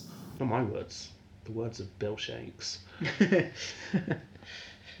lands." Not my words, the words of Bill Shakes.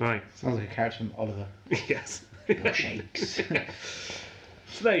 Right. Sounds like a character from Oliver. Yes. Shakes.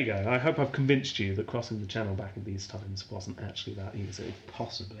 So there you go. I hope I've convinced you that crossing the Channel back in these times wasn't actually that easy.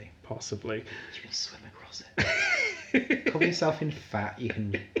 Possibly. You can swim across it. Cover yourself in fat, you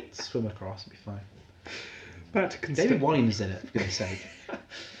can swim across, it'll be fine. Back to David Walliams did it, for goodness sake.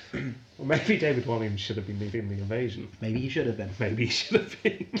 Well, maybe David Walliams should have been leading the invasion. Maybe he should have been. Maybe he should have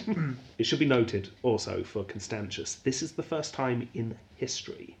been. It should be noted also for Constantius, this is the first time in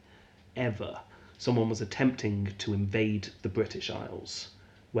history ever someone was attempting to invade the British Isles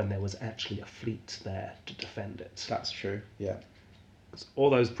when there was actually a fleet there to defend it. That's true, yeah. All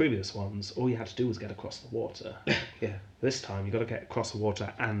those previous ones, all you had to do was get across the water. Yeah. This time you've got to get across the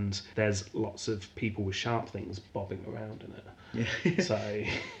water, and there's lots of people with sharp things bobbing around in it. Yeah. So,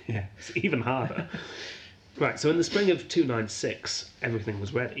 yeah, it's even harder. Right, so in the spring of 296, everything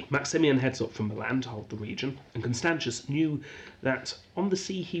was ready. Maximian heads up from Milan to hold the region, and Constantius knew that on the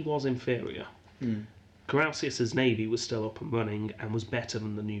sea he was inferior. Carausius's navy was still up and running and was better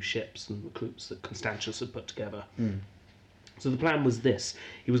than the new ships and recruits that Constantius had put together. So the plan was this.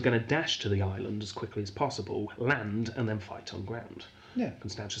 He was going to dash to the island as quickly as possible, land, and then fight on ground. Yeah.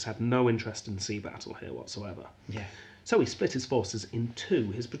 Constantius had no interest in sea battle here whatsoever. Yeah. So he split his forces in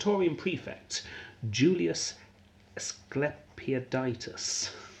 2. His Praetorian prefect, Julius Asclepiaditis.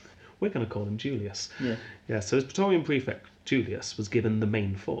 We're going to call him Julius. Yeah, so his Praetorian prefect, Julius, was given the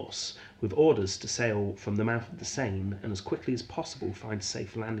main force, with orders to sail from the mouth of the Seine and as quickly as possible find a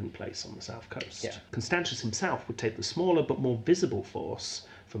safe landing place on the south coast. Yeah. Constantius himself would take the smaller but more visible force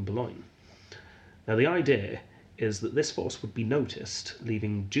from Boulogne. Now the idea is that this force would be noticed,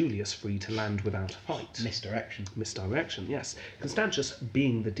 leaving Julius free to land without a fight. Misdirection, yes. Constantius,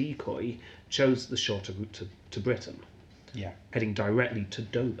 being the decoy, chose the shorter route to Britain, heading directly to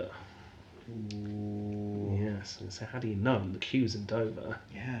Dover. Ooh. Yes, and so had he known the queues in Dover,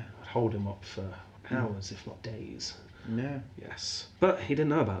 would hold him up for hours, if not days. No. Yes. But he didn't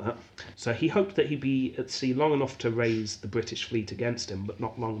know about that. So he hoped that he'd be at sea long enough to raise the British fleet against him, but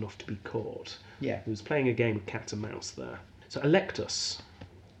not long enough to be caught. Yeah. He was playing a game of cat and mouse there. So Electus,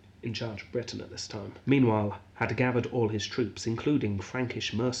 in charge of Britain at this time, meanwhile had gathered all his troops, including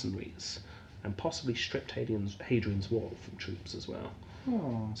Frankish mercenaries, and possibly stripped Hadrian's Wall from troops as well.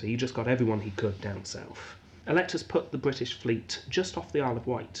 Oh. So he just got everyone he could down south. Allectus put the British fleet just off the Isle of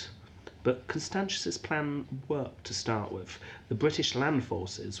Wight, but Constantius's plan worked to start with. The British land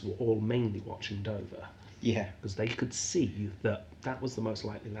forces were all mainly watching Dover, Yeah. because they could see that that was the most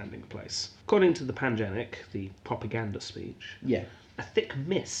likely landing place. According to the Pangenic, the propaganda speech, Yeah. a thick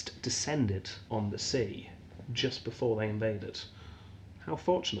mist descended on the sea just before they invaded. How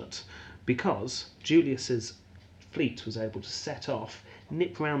fortunate, because Julius's fleet was able to set off,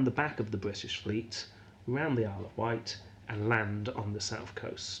 nip round the back of the British fleet, round the Isle of Wight, and land on the south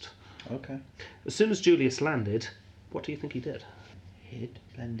coast. Okay. As soon as Julius landed, what do you think he did? Hid,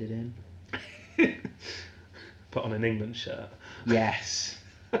 blended in. Put on an England shirt. Yes.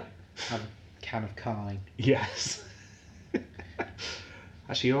 Have a can of Kine. Yes.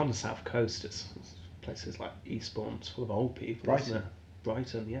 Actually, you're on the south coast. It's places like Eastbourne. It's full of old people. Isn't Brighton. it?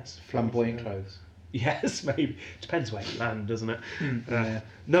 Brighton, yes. Flamboyant Yeah. clothes. Yes, maybe. Depends where you land, doesn't it? Yeah.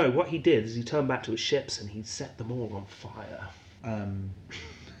 No, what he did is he turned back to his ships and he set them all on fire.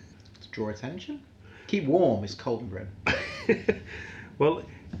 To draw attention? Keep warm, it's cold in Britain. Well,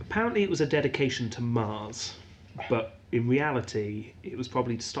 apparently it was a dedication to Mars, but in reality it was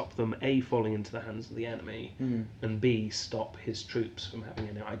probably to stop them A, falling into the hands of the enemy, and B, stop his troops from having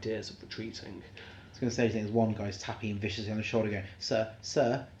any ideas of retreating. I was going to say things. One guy's tapping him viciously on the shoulder going,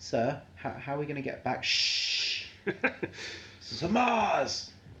 Sir, how are we going to get back? Shh! This is a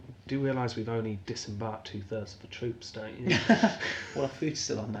Mars! Do you realise we've only disembarked 2/3 of the troops, don't you? Well, our food's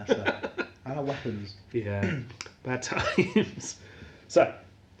still on there, sir. And our weapons. Yeah, bad times. So,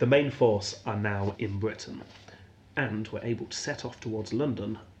 the main force are now in Britain, and were able to set off towards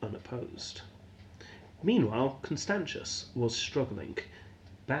London unopposed. Meanwhile, Constantius was struggling.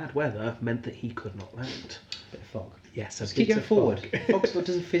 Bad weather meant that he could not land. Bit of fog. Yes, Just a keep bit going of forward. fog. Fog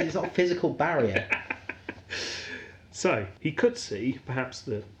doesn't it's not a physical barrier. So, he could see, perhaps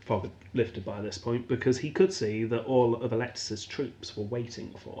the fog had lifted by this point, because he could see that all of Allectus's troops were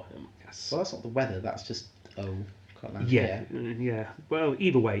waiting for him. Yes. Well, that's not the weather, that's just, can't land Yeah, here. yeah. Well,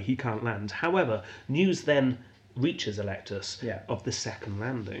 either way, he can't land. However, news then reaches Allectus Yeah. of the second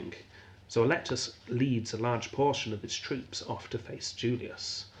landing. So Allectus leads a large portion of his troops off to face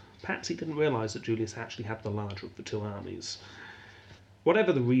Julius. Perhaps he didn't realise that Julius actually had the larger of the two armies.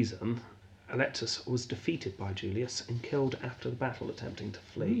 Whatever the reason, Allectus was defeated by Julius and killed after the battle attempting to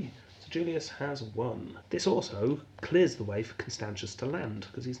flee. So Julius has won. This also clears the way for Constantius to land,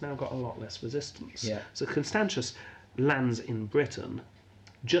 because he's now got a lot less resistance. Yeah. So Constantius lands in Britain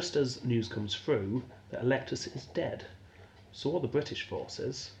just as news comes through that Allectus is dead. So all the British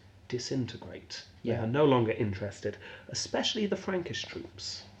forces disintegrate. They Yeah. are no longer interested, especially the Frankish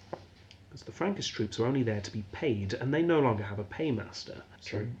troops. Because the Frankish troops are only there to be paid, and they no longer have a paymaster. So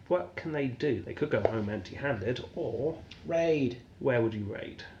True. what can they do? They could go home empty-handed, or Raid. where would you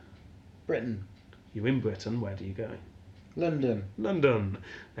raid? Britain. You're in Britain, where do you go? London. London.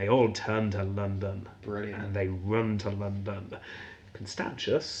 They all turn to London. Brilliant. And they run to London.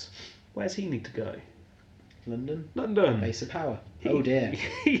 Constantius, where's he need to go? London. London. Base of power. Oh dear.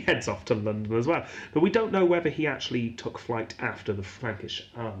 He heads off to London as well. But we don't know whether he actually took flight after the Frankish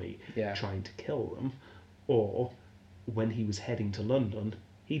army Yeah. trying to kill them, or when he was heading to London,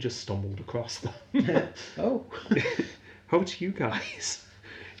 he just stumbled across them. Oh. Over to you guys.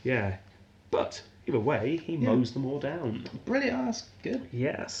 Yeah. But either way, he mows them all down. Brilliant. Oh, that's good.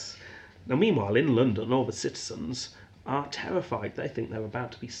 Yes. Now, meanwhile, in London, all the citizens are terrified. They think they're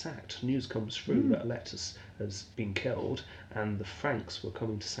about to be sacked. News comes through that Allectus has been killed, and the Franks were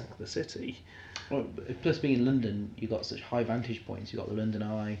coming to sack the city. Well, plus being in London, you got such high vantage points. You got the London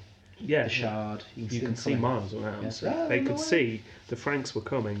Eye, Yeah, the Shard. you them can see coming. miles around, Yeah. so Oh, they no could way. see the Franks were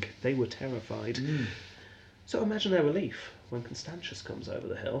coming. They were terrified. So imagine their relief when Constantius comes over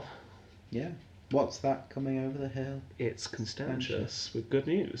the hill. Yeah. What's that coming over the hill? It's Constantius with good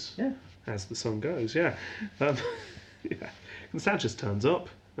news. Yeah. As the song goes, yeah. Yeah. Constantius turns up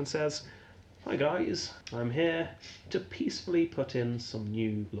and says, "Hi guys, I'm here to peacefully put in some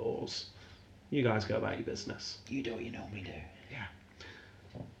new laws. You guys go about your business." You do what you normally do. Yeah.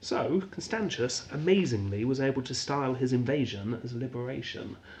 So, Constantius amazingly was able to style his invasion as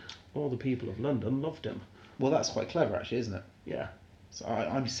liberation. All the people of London loved him. Well, that's quite clever, actually, isn't it? Yeah. So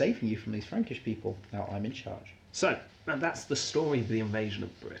I'm saving you from these Frankish people. Now I'm in charge. So, and that's the story of the invasion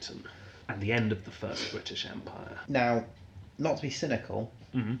of Britain and the end of the First British Empire. Now, not to be cynical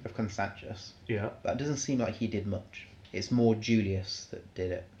Mhm. of Constantius, Yeah. but it doesn't seem like he did much. It's more Julius that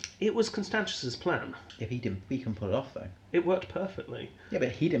did it. It was Constantius's plan. If he didn't, we can pull it off though. It worked perfectly. Yeah,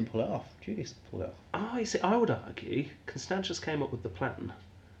 but he didn't pull it off. Julius pulled it off. I see. I would argue Constantius came up with the plan,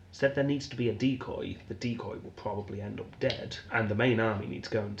 Said there needs to be a decoy. The decoy will probably end up dead, and the main army need to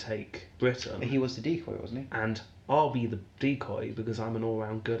go and take Britain. He was the decoy, wasn't he? And I'll be the decoy because I'm an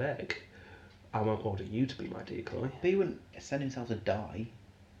all-round good egg. I won't order you to be my decoy. But he wouldn't send himself to die.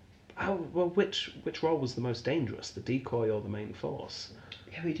 Oh, well, which role was the most dangerous, the decoy or the main force?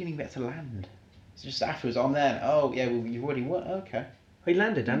 Yeah, but he didn't even get to land. It's just afterwards, I'm there. Oh, yeah, well, you've already won. Okay. He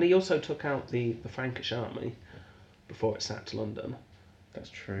landed, and he also took out the Frankish army before it sacked London. That's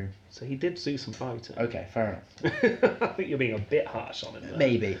true. So he did do some fighting. Okay, fair enough. I think you're being a bit harsh on him there.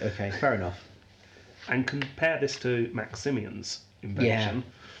 Maybe. Okay, fair enough. And compare this to Maximian's invasion.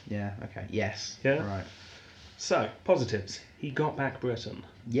 Yeah, okay. Yes. Yeah? Right. So, positives. He got back Britain.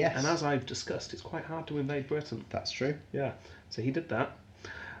 Yes. And as I've discussed, it's quite hard to invade Britain. That's true. Yeah. So he did that.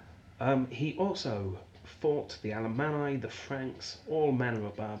 He also fought the Alemanni, the Franks, all manner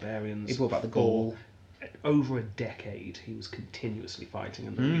of barbarians. He brought back the Gaul. Over a decade, he was continuously fighting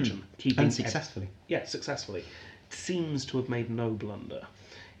in the region. Keeping And successfully. Yeah, successfully. Seems to have made no blunder.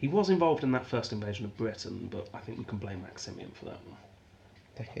 He was involved in that first invasion of Britain, but I think we can blame Maximian for that one.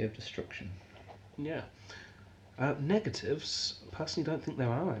 Decade of destruction. Yeah. Negatives, personally don't think there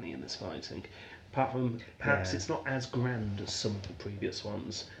are any in this fighting. Apart from, perhaps it's not as grand as some of the previous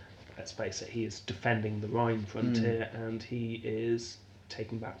ones. Let's face it, he is defending the Rhine frontier and he is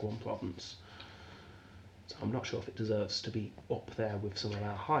taking back one province. So I'm not sure if it deserves to be up there with some of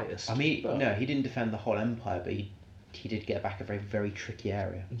our highest. I mean, but no, he didn't defend the whole empire, but he did get back a very, very tricky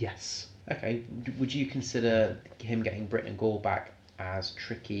area. yes. Okay, would you consider him getting Britain and Gaul back as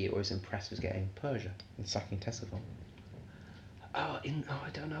tricky or as impressive as getting Persia and sacking Ctesiphon? I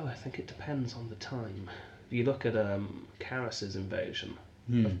don't know. I think it depends on the time. If you look at Carus's invasion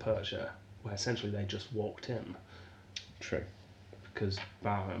of Persia, where essentially they just walked in True. because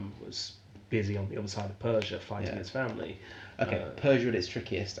Bahram was busy on the other side of Persia fighting his family. Okay, Persia at its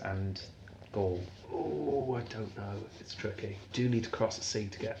trickiest and Gaul. Oh, I don't know. It's tricky. You do need to cross a sea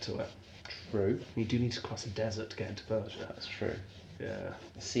to get to it. True. You do need to cross a desert to get into Persia. That's true. Yeah.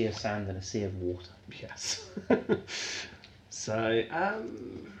 A sea of sand and a sea of water. Yes. So,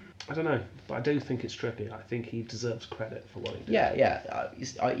 I don't know, but I do think it's tricky. I think he deserves credit for what he did. Yeah,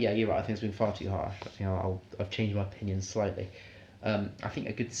 yeah, you're right. I think it's been far too harsh. I think I've changed my opinion slightly. I think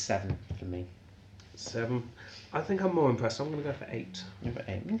a good 7 for me. 7. I think I'm more impressed. I'm going to go for 8. You're for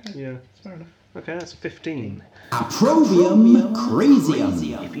 8. Okay, Yeah. fair enough. Okay, that's 15. Approbium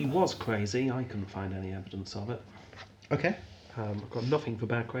Crasium. If he was crazy, I couldn't find any evidence of it. Okay. I've got nothing for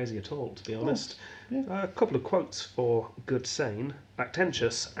bad crazy at all, to be honest. yeah. A couple of quotes for good sane.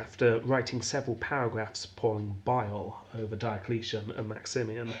 Lactantius, after writing several paragraphs pouring bile over Diocletian and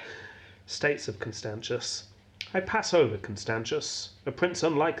Maximian, states of Constantius, I pass over Constantius, a prince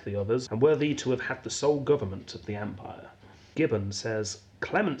unlike the others, and worthy to have had the sole government of the empire. Gibbon says,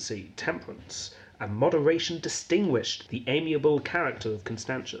 clemency, temperance, and moderation distinguished the amiable character of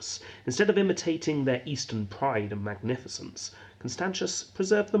Constantius. Instead of imitating their Eastern pride and magnificence, Constantius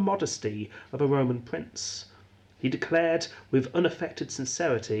preserved the modesty of a Roman prince. He declared with unaffected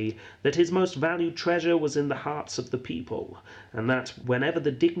sincerity that his most valued treasure was in the hearts of the people, and that whenever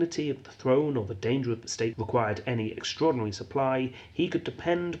the dignity of the throne or the danger of the state required any extraordinary supply, he could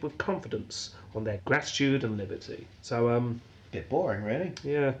depend with confidence on their gratitude and liberty. So, Bit boring, really.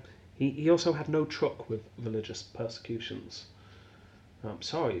 yeah. He also had no truck with religious persecutions. I'm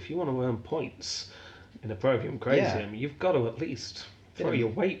sorry, if you want to earn points in Approbium Crasium, you've got to at least throw your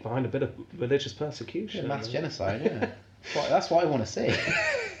weight behind a bit of religious persecution. Mass genocide, yeah. That's what I want to see.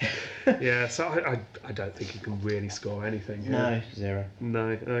 Yeah, so I don't think he can really score anything here. No, 0.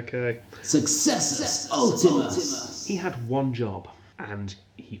 No, okay. Successus Ultimus. He had one job, and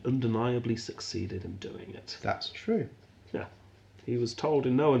he undeniably succeeded in doing it. That's true. Yeah. He was told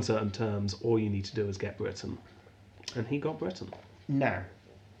in no uncertain terms, all you need to do is get Britain. And he got Britain. Now,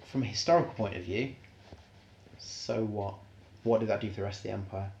 from a historical point of view, so what? What did that do for the rest of the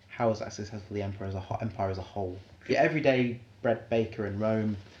empire? How was that successful for the empire as a whole? The everyday bread baker in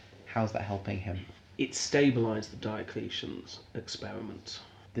Rome, how's that helping him? It stabilised the Diocletian's experiment.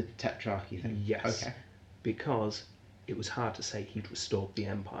 The tetrarchy thing? Yes. Okay. Because it was hard to say he'd restored the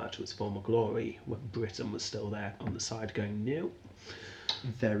empire to its former glory when Britain was still there on the side going, no.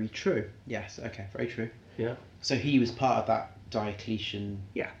 Very true. Yes, okay, very true. Yeah. So he was part of that Diocletian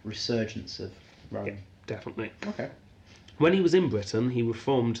Yeah. resurgence of Rome. Yeah, definitely. Okay. When he was in Britain, he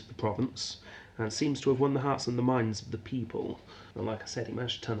reformed the province and seems to have won the hearts and the minds of the people. And like I said, he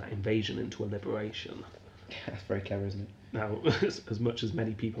managed to turn that invasion into a liberation. That's very clever, isn't it? Now, as much as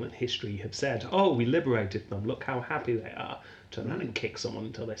many people in history have said, oh, we liberated them, look how happy they are, turn around and kick someone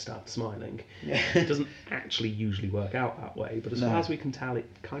until they start smiling. Yeah. It doesn't actually usually work out that way, but as No. far as we can tell, it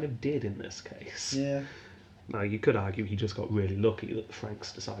kind of did in this case. Yeah. Now, you could argue he just got really lucky that the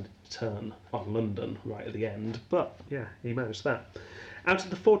Franks decided to turn on London right at the end, but yeah, he managed that. Out of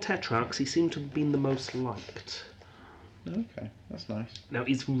the 4 tetrarchs, he seemed to have been the most liked. Okay, that's nice. Now,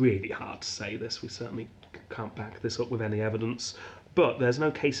 it's really hard to say this, we certainly can't back this up with any evidence, but there's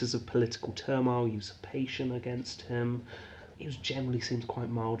no cases of political turmoil, usurpation against him. He was generally seemed quite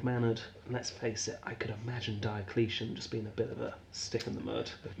mild-mannered, and let's face it, I could imagine Diocletian just being a bit of a stick in the mud.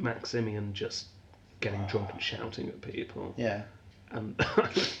 Maximian just getting drunk and shouting at people. Yeah. And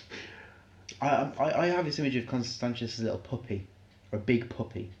I have this image of Constantius as a little puppy, or a big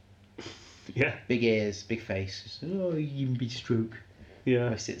puppy. yeah, Big ears, big face. Just, oh, you can be stroke.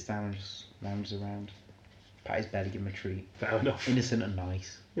 yeah, He sits down and just lounges around. Pat his belly, give him a treat. fair enough. Innocent and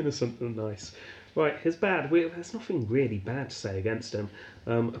nice. Innocent and nice. Right, his bad. There's nothing really bad to say against him,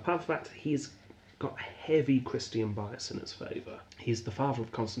 apart from the fact that he's got heavy Christian bias in his favour. He's the father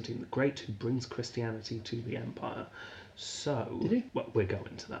of Constantine the Great, who brings Christianity to the empire. So, Did he? well, we're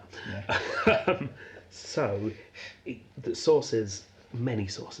going to that. Yeah. So, many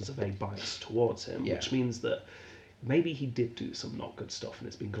sources are very biased towards him, Yeah. which means that maybe he did do some not good stuff and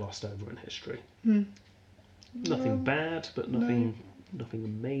it's been glossed over in history. Nothing bad, but nothing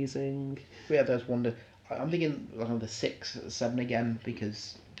amazing. Yeah, there's wonder. I'm thinking like the 6, 7 again,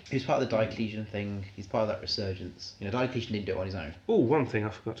 because he was part of the Diocletian thing. He's part of that resurgence. You know, Diocletian didn't do it on his own. Oh, one thing I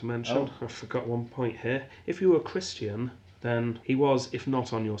forgot to mention. Oh. I forgot one point here. If you were a Christian, then he was, if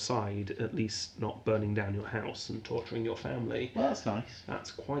not on your side, at least not burning down your house and torturing your family. Well, that's nice.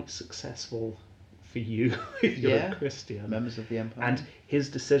 That's quite successful for you if you're Yeah. a Christian. Members of the empire. And his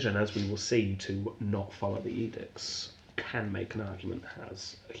decision, as we will see, to not follow the edicts can make an argument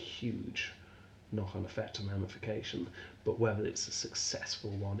has a huge knock-on effect and ramification, but whether it's a successful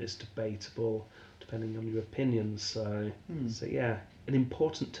one is debatable, depending on your opinions. So yeah, an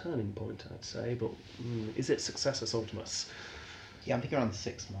important turning point, I'd say. But is it Successus Ultimus? Yeah, I'm thinking around the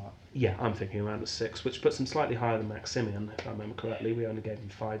 6 mark. Yeah, I'm thinking around a 6, which puts him slightly higher than Maximian, if I remember correctly. We only gave him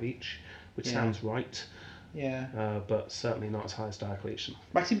 5 each, which Yeah. sounds right, Yeah. but certainly not as high as Diocletian.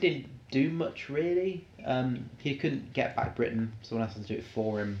 Maxim didn't do much really. He couldn't get back Britain. Someone else had to do it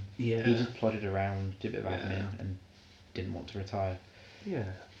for him. Yeah. He just plodded around, did a bit of admin, Yeah. and didn't want to retire. Yeah.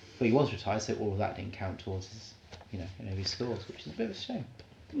 But he was retired, so all of that didn't count towards his, his scores, which is a bit of a shame.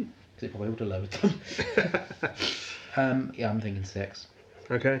 Because it probably would have lowered them. Yeah, I'm thinking 6.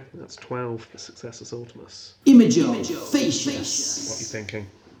 Okay, that's 12 for Successus Ultimus. Imago What are you Facius. thinking?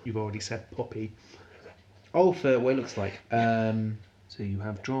 You've already said puppy. Oh, for what it looks like. So you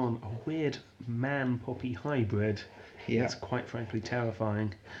have drawn a weird man-puppy hybrid. Yeah. It's quite frankly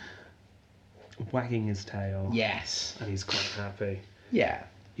terrifying. Wagging his tail. Yes. And he's quite happy. Yeah.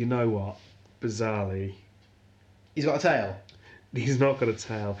 You know what? Bizarrely, He's got a tail. he's not got a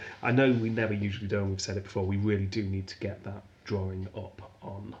tail. I know we never usually do, and we've said it before, we really do need to get that drawing up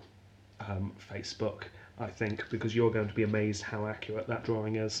on Facebook, I think, because you're going to be amazed how accurate that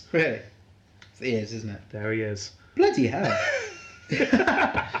drawing is. Really? It's the ears, isn't it? There he is. Bloody hell.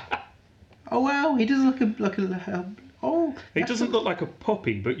 Oh wow, he does look oh. He doesn't look like a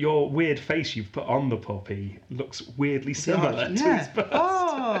puppy, but your weird face you've put on the puppy looks weirdly similar to his bust.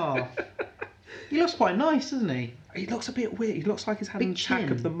 Oh. He looks quite nice, doesn't he? He looks a bit weird. He looks like he's had Big an attack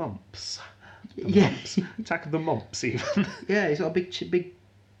chin. of the mumps. Yeah. Attack of the mumps, even. Yeah, he's got a big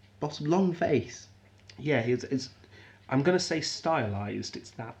bottom, long face. Yeah, it's. I'm going to say stylised.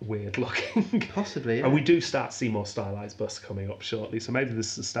 It's that weird looking. Possibly, yeah. And we do start to see more stylised busts coming up shortly, so maybe this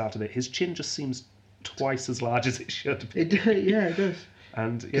is the start of it. His chin just seems twice as large as it should be. Yeah, it does.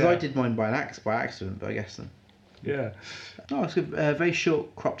 And Because I did mine by accident, but I guess then. Yeah. Oh, it's good. Very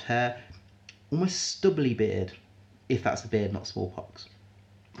short, cropped hair, almost stubbly beard, if that's a beard, not smallpox.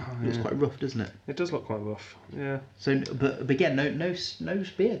 Oh, It looks yeah. quite rough, doesn't it? It does look quite rough. Yeah. So, but again, no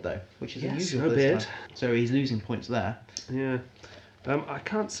beard though, which is Yes, unusual. no for this beard. time. So he's losing points there. Yeah. I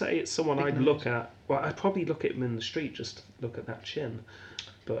can't say it's someone Big I'd nose. look at. Well, I'd probably look at him in the street just to look at that chin.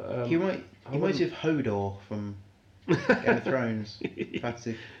 But He reminds wouldn't- you of Hodor from Game of Thrones.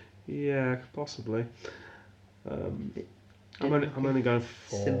 Fancy. yeah, possibly. I'm only going for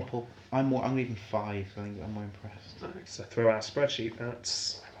 4. Simple. I'm leaving 5. So I think I'm more impressed. So through our spreadsheet,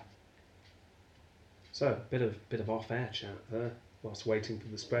 that's so bit of off-air chat there whilst waiting for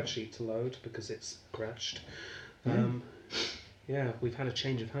the spreadsheet to load because it's crashed. Yeah, we've had a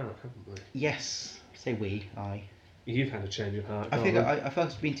change of heart, haven't we? Yes. Say we. I. You've had a change of heart. I go think on. I felt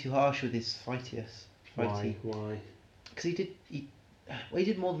it's been too harsh with his Phytius. Why? Why? Because he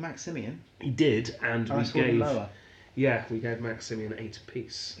did more than Maximian. He did, and And I we scored him gave. lower. Yeah, we gave Maximian 8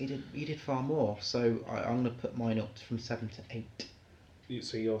 apiece. He did far more. So I'm going to put mine up from 7 to 8.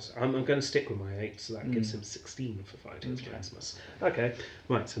 So yours, I'm going to stick with my 8, so that gives him 16 for fighting Okay. Maximus. Okay,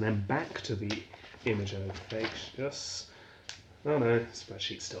 right, so then back to the image of Facius. Oh no,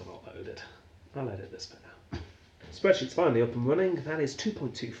 spreadsheet's still not loaded. I'll edit this bit now. Spreadsheet's finally up and running. That is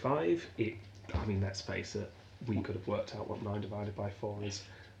 2.25. I mean, let's face it, we could have worked out what 9 divided by 4 is.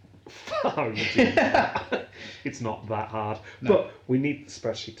 Far easier. It's not that hard. No. But we need the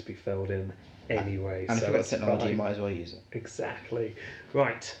spreadsheet to be filled in anyway. And so if you've got it's technology, you fine. might as well use it. Exactly.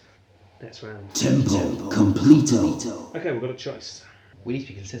 Right. Next round. Tempo completo. Okay, we've got a choice. We need to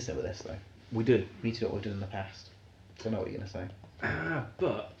be consistent with this, though. We do. We need to do what we've done in the past. I know what you're going to say.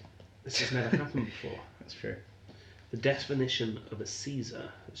 But this has never happened before. That's true. The definition of a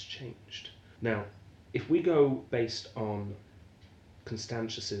Caesar has changed. Now, if we go based on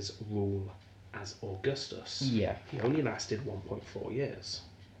Constantius's rule as Augustus, Yeah. he only lasted 1.4 years.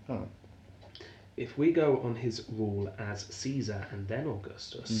 Oh. If we go on his rule as Caesar and then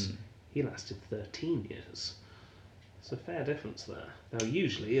Augustus, he lasted 13 years. It's a fair difference there. Now,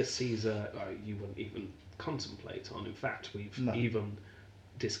 usually a Caesar you wouldn't even contemplate on. In fact, we've No. even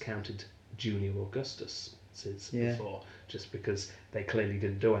discounted Junior Augustus before, just because they clearly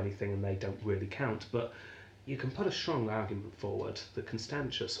didn't do anything and they don't really count. But you can put a strong argument forward that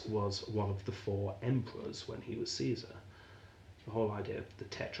Constantius was one of the 4 emperors when he was Caesar. The whole idea of the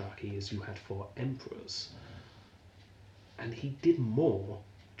tetrarchy is you had 4 emperors. And he did more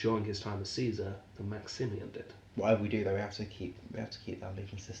during his time as Caesar than Maximian did. Whatever we do, though, we have to keep that and be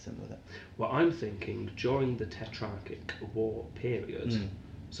consistent with it. Well, I'm thinking during the Tetrarchic War period,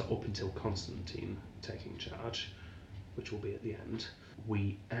 so up until Constantine taking charge, which will be at the end,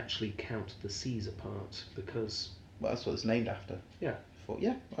 we actually count the Caesar part because... Well, that's what it's named after. Yeah.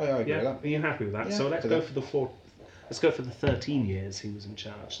 Yeah, I agree with Yeah, that. are you happy with that? Yeah, So let's for go that. for the 4... Let's go for the 13 years he was in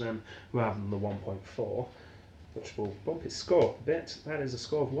charge then, rather than the 1.4, which will bump his score a bit. That is a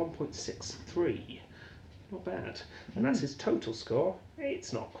score of 1.63. Not bad. And that's his total score.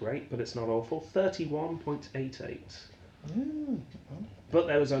 It's not great, but it's not awful. 31.88. But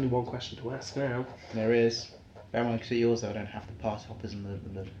there was only one question to ask now. There is. Bear in mind, because yours, though, I don't have the party hoppers and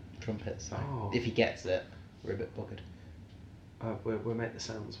the trumpets. So if he gets it, we're a bit buggered. We'll make the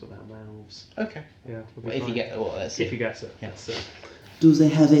sounds with our mouths. Okay. Yeah. We'll be Well, if you fine. get it, well, let's see. If he gets it. Yeah. That's it. Do they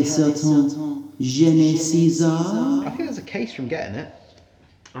have a certain je ne Caesar? I think there's a case from getting it.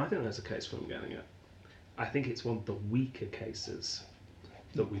 I think there's a case for him getting it. I think it's one of the weaker cases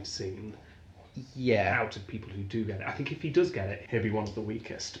that we've seen Yeah. out of people who do get it. I think if he does get it, he'll be one of the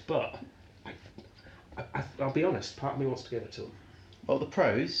weakest. But I'll be honest, part of me wants to give it to him. Well, the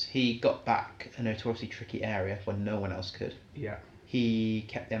pros, he got back a notoriously tricky area when no one else could. Yeah. He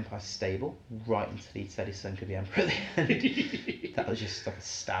kept the empire stable right until he said his son could be emperor at the end. That was just like a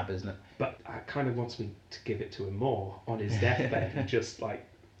stab, isn't it? But it kind of wants me to give it to him more. On his deathbed, he just like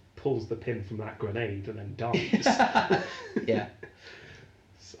pulls the pin from that grenade and then dies. Yeah.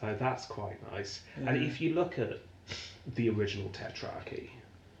 So that's quite nice. And if you look at the original Tetrarchy,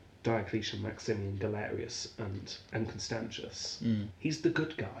 Diocletian, Maximian, Galerius, and Constantius, he's the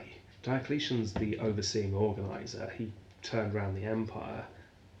good guy. Diocletian's the overseeing organizer. He turned around the empire.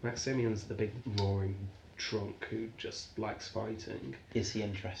 Maximian's the big roaring trunk who just likes fighting. Is he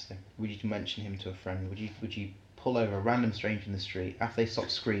interesting? Would you mention him to a friend? Would you pull over a random stranger in the street after they stop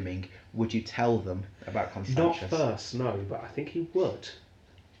screaming? Would you tell them about Not Constantius? first, no, but I think he would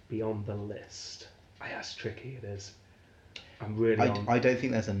be on the list. That's tricky, it is. I'm really I don't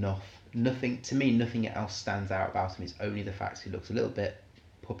think there's enough. Nothing to me. Nothing else stands out about him. It's only the fact he looks a little bit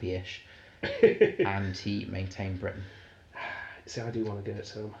puppyish, and he maintained Britain. See, I do want to give it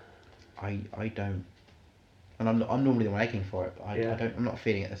to him. I don't, and I'm normally the one egging for it, but I Yeah. don't. I'm not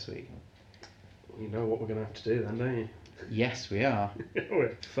feeling it this week. You know what we're going to have to do then, don't you? Yes, we are.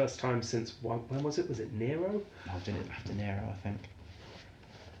 First time since, when was it? Was it Nero? I've done it after Nero, I think.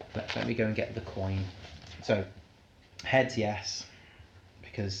 Let me go and get the coin. So, heads, yes,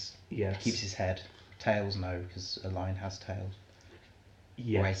 because Yes. he keeps his head. Tails, no, because a lion has tails.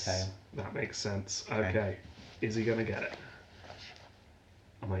 Yes. Grey tail. That makes sense. Okay. Okay. Is he going to get it?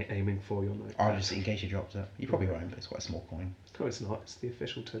 Am I aiming for your note? I'll just, in case you dropped it. You probably won't, but it's quite a small coin. No, it's not. It's the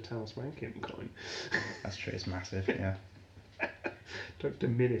official Total's ranking coin. That's true, it's massive, yeah. Don't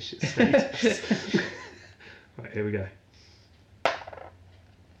diminish its status. Right, here we go.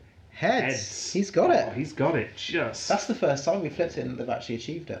 Heads! He's got it! Oh, he's got it. Just. That's the first time we flipped it and they've actually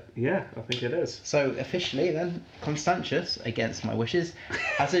achieved it. Yeah, I think it is. So, officially then, Constantius, against my wishes,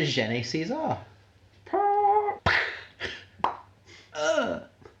 has a je ne Caesar.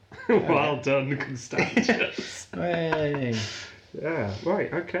 Well done, Constantius. Hey. Yeah,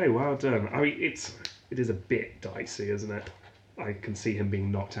 right, okay, well done. I mean, it is a bit dicey, isn't it? I can see him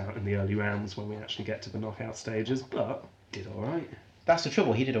being knocked out in the early rounds when we actually get to the knockout stages, but did all right. That's the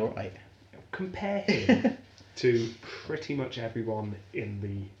trouble. He did all right. Compare him to pretty much everyone in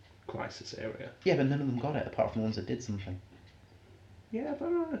the crisis area. Yeah, but none of them got it apart from the ones that did something. Yeah,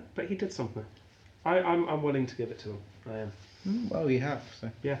 but he did something. I'm willing to give it to him. I am. Well, you have. So.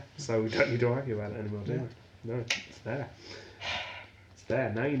 Yeah, so we don't need to argue about it anymore, do we? No, it's there. It's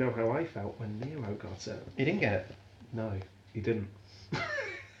there. Now you know how I felt when Nero got it. He didn't get it. No, he didn't.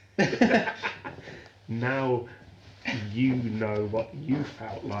 Now you know what you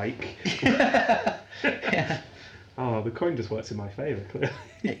felt like. Yeah. Oh, the coin just works in my favour, clearly.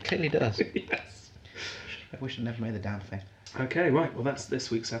 It clearly does. Yes. I wish I'd never made the damn thing. Okay, right, well that's this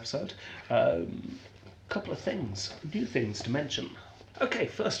week's episode. Couple of things, new things to mention. Okay,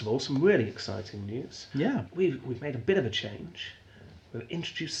 first of all, some really exciting news. Yeah. We've made a bit of a change. We've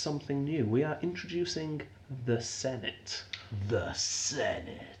introduced something new. We are introducing the Senate. The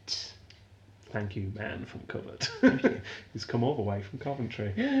Senate. Thank you, man from Covert. He's come all the way from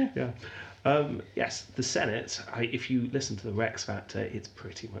Coventry. Yeah. Yes, the Senate, if you listen to the Rex Factor, it's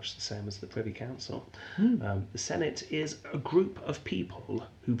pretty much the same as the Privy Council. The Senate is a group of people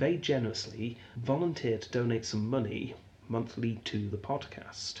who very generously volunteer to donate some money monthly to the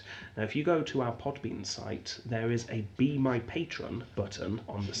podcast. Now, if you go to our Podbean site, there is a Be My Patron button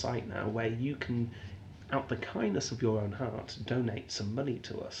on the site now where you can, out the kindness of your own heart, donate some money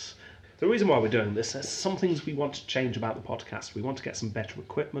to us. The reason why we're doing this, there's some things we want to change about the podcast. We want to get some better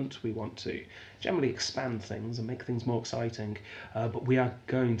equipment. We want to generally expand things and make things more exciting. But we are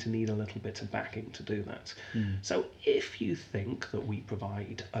going to need a little bit of backing to do that. So if you think that we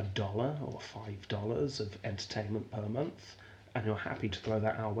provide $1 or $5 of entertainment per month, and you're happy to throw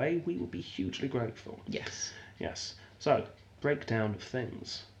that our way, we will be hugely grateful. Yes. Yes. So, breakdown of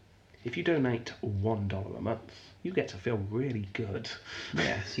things. If you donate $1 a month, you get to feel really good.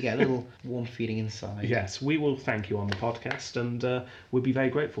 Yes, you get a little warm feeling inside. Yes, we will thank you on the podcast and we'll be very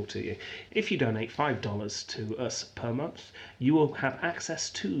grateful to you. If you donate $5 to us per month, you will have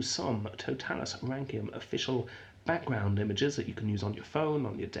access to some Totalis Rankium official background images that you can use on your phone,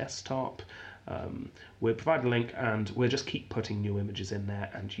 on your desktop. We'll provide a link and we'll just keep putting new images in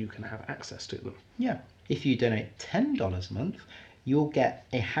there and you can have access to them. Yeah. If you donate $10 a month, you'll get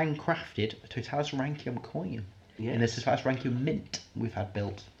a handcrafted Totalis Rankium coin. Yes. In the Totalis Rankium mint we've had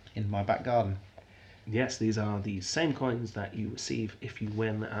built in my back garden. Yes, these are the same coins that you receive if you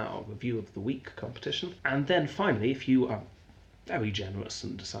win our Review of the Week competition. And then finally, if you are very generous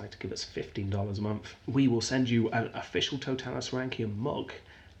and decide to give us $15 a month, we will send you an official Totalis Rankium mug.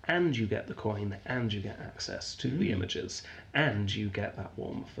 And you get the coin, and you get access to the images, and you get that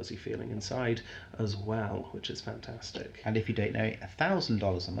warm, fuzzy feeling inside as well, which is fantastic. And if you donate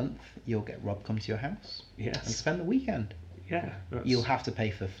 $1,000 a month, you'll get Rob come to your house and Yes. spend the weekend. Yeah. You'll have to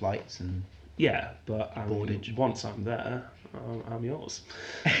pay for flights and... Yeah, but I mean, Boardage. once I'm there, I'm yours.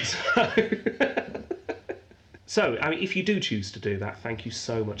 So, I mean, if you do choose to do that, thank you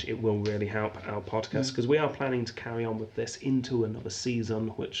so much. It will really help our podcast because we are planning to carry on with this into another season,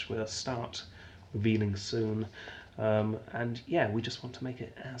 which we'll start revealing soon. And yeah, we just want to make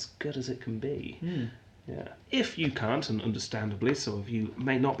it as good as it can be. Yeah. If you can't, and understandably, some of you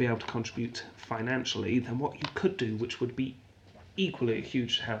may not be able to contribute financially, then what you could do, which would be equally a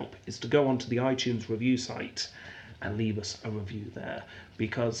huge help, is to go onto the iTunes review site and leave us a review there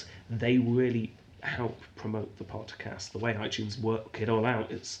because they really help promote the podcast. The way iTunes work it all out,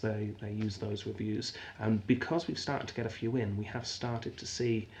 it's they use those reviews, and because we've started to get a few in, we have started to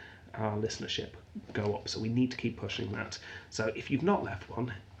see our listenership go up, so we need to keep pushing that. So if you've not left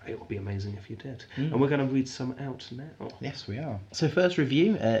one, it would be amazing if you did. And we're going to read some out now. Yes, we are. So first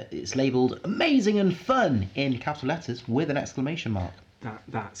review, it's labelled amazing and fun in capital letters with an exclamation mark.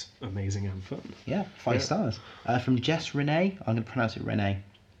 That's amazing and fun. Yeah, 5 stars. From Jess Renee, I'm going to pronounce it Renee.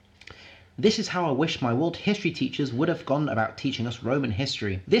 This is how I wish my world history teachers would have gone about teaching us Roman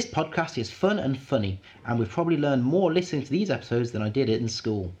history. This podcast is fun and funny, and we've probably learned more listening to these episodes than I did in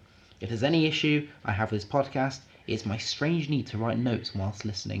school. If there's any issue I have with this podcast, it's my strange need to write notes whilst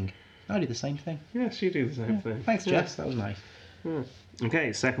listening. I do the same thing. Yes, you do the same thing. Thanks, Jess. That was nice.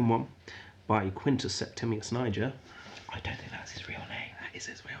 Okay, second one by Quintus Septimius Niger. I don't think that's his real name. That is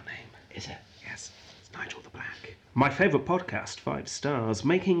his real name. Is it? Yes, it's Nigel the Black. My favourite podcast, 5 stars,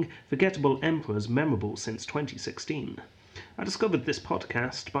 making forgettable emperors memorable since 2016. I discovered this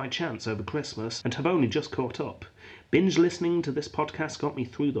podcast by chance over Christmas and have only just caught up. Binge listening to this podcast got me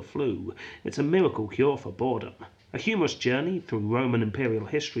through the flu. It's a miracle cure for boredom. A humorous journey through Roman imperial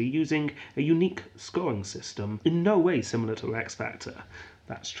history using a unique scoring system in no way similar to X Factor.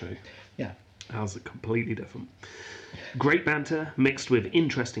 That's true. Yeah. Ours are completely different. Great banter, mixed with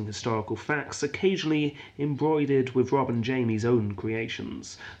interesting historical facts, occasionally embroidered with Rob and Jamie's own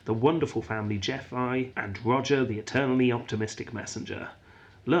creations. The wonderful family Jeffy and Roger, the eternally optimistic messenger.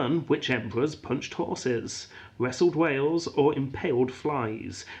 Learn which emperors punched horses, wrestled whales, or impaled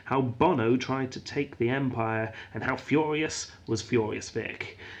flies, how Bono tried to take the empire, and how furious was Furious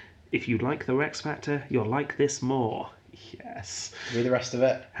Vic. If you like the X Factor, you'll like this more. Yes. Read the rest of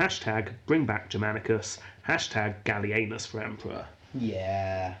it. Hashtag bring back Germanicus. Hashtag Gallienus for emperor.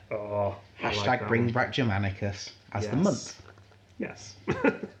 Yeah. Oh, I like Hashtag that bring one. back Germanicus as the Yes. month. Yes.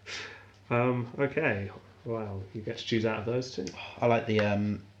 Okay. Well, you get to choose out of those two. I like the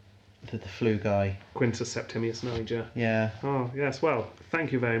flu guy. Quintus Septimius Niger. Yeah. Oh, yes. Well,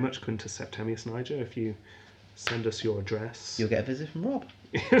 thank you very much, Quintus Septimius Niger. If you send us your address. You'll get a visit from Rob.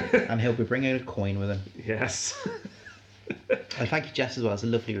 And he'll be bringing a coin with him. Yes. And thank you, Jess, as well. It's a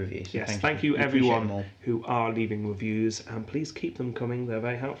lovely review. So Yes, thank you We appreciate them everyone all. who are leaving reviews, and please keep them coming. They're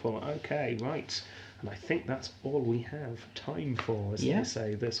very helpful. Okay, right. And I think that's all we have time for, as they Yeah.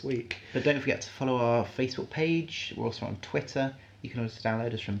 say, this week. But don't forget to follow our Facebook page. We're also on Twitter. You can also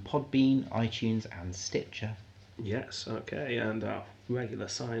download us from Podbean, iTunes, and Stitcher. Yes, okay, and our regular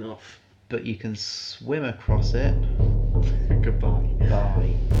sign off. But you can swim across it. Goodbye.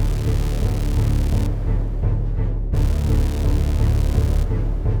 Bye.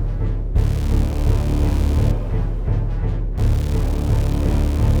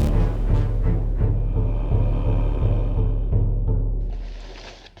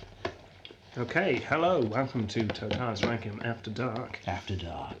 Okay, hello, welcome to Totar's Rankin After Dark. After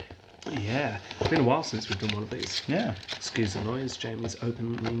dark. Yeah, it's been a while since we've done one of these. Yeah. Excuse the noise, Jamie's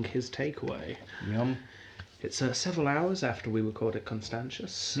opening his takeaway. Yum. It's several hours after we recorded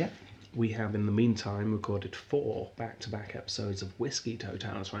Constantius. Yeah. We have, in the meantime, recorded 4 back-to-back episodes of Whiskey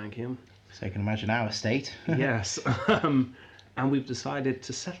Total's Rankin. So you can imagine our state. Yes, and we've decided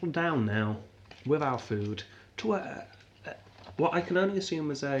to settle down now with our food to what I can only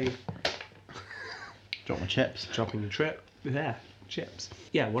assume is a Drop my chips. chopping trip. Yeah, chips.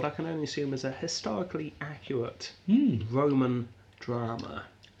 Yeah, what I can only assume is a historically accurate Roman drama.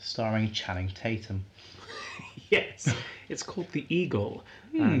 Starring Channing Tatum. Yes, it's called The Eagle,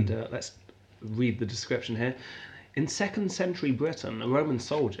 and let's read the description here. In 2nd century Britain, a Roman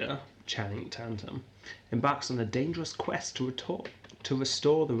soldier, Channing Tatum, embarks on a dangerous quest to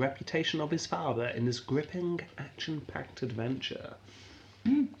restore the reputation of his father in this gripping, action-packed adventure.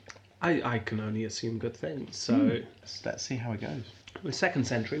 I can only assume good things, so... Let's see how it goes. The 2nd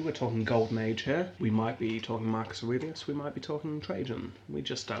century, we're talking Golden Age here. We might be talking Marcus Aurelius, we might be talking Trajan. We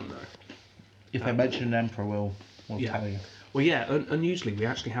just don't know. If they mention an emperor, we'll Yeah. tell you. Well, yeah, and usually we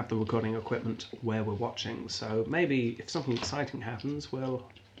actually have the recording equipment where we're watching, so maybe if something exciting happens, we'll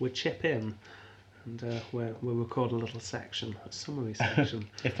chip in and we'll record a little section, a summary section.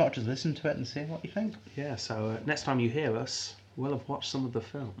 If not, just listen to it and see what you think. Yeah, so next time you hear us, we'll have watched some of the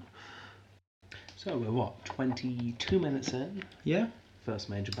film. So we're what, 22 minutes in? Yeah. First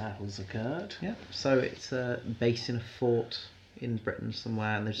major battle's occurred. Yeah. So it's based in a fort in Britain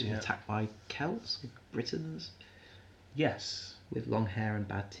somewhere, and they're just been Yeah. attacked by Celts, Britons, Yes, with long hair and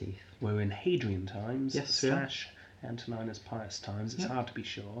bad teeth. we're in Hadrian times Yes, we are. / Antoninus Pius times. It's Yep. hard to be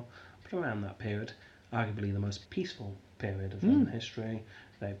sure, but around that period, arguably the most peaceful period of Roman history,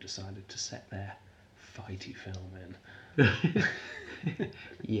 they've decided to set their fighty film in.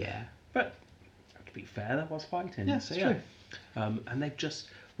 Yeah. But to be fair, there was fighting. Yeah, so it's yeah. true. And they've just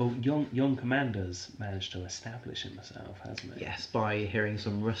young commander's managed to establish himself, hasn't he? Yes, by hearing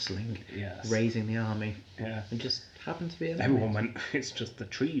some rustling, Yes. raising the army, Yeah. and just happened to be. Everyone went, it's just the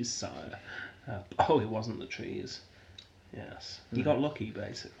trees, sire. Oh, it wasn't the trees. Yes. He got lucky,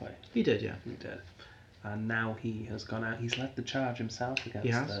 basically. He did, yeah. He did. And now he has gone out. He's led the charge himself against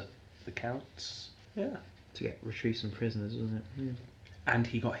He has. the Celts. Yeah. To retrieve some prisoners, wasn't it? Yeah. And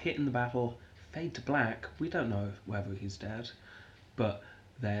he got hit in the battle, fade to black. We don't know whether he's dead, but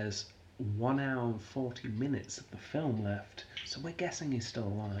there's 1 hour and 40 minutes of the film left, so we're guessing he's still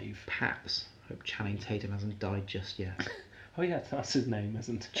alive. Perhaps. Hope Channing Tatum hasn't died just yet. Oh yeah, that's his name,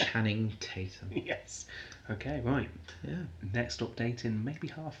 isn't it? Channing Tatum. Yes. Okay, right. Yeah. Next update in maybe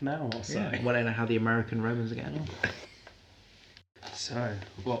half an hour or so. Yeah. Well, I don't know how the American Romans are getting on. So,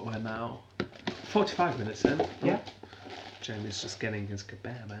 what we're now 45 minutes in. Yeah. Jamie's just getting his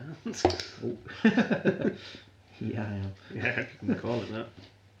kebab out. Oh. Yeah, I am. Yeah, you can call it that.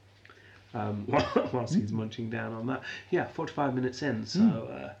 Whilst he's munching down on that. Yeah, 45 minutes in,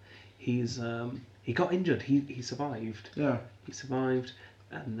 so he's He got injured. He survived. Yeah. He survived,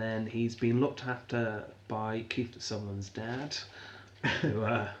 and then he's been looked after by Keith Sutherland's dad, who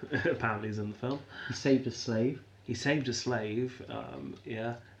apparently is in the film. He saved a slave. He saved a slave,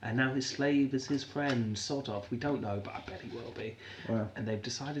 and now his slave is his friend, sort of. We don't know, but I bet he will be. Wow. And they've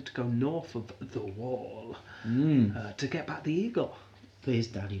decided to go north of the wall to get back the eagle. But his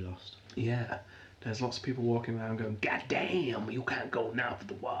daddy lost. Yeah. There's lots of people walking around going, God damn, you can't go north of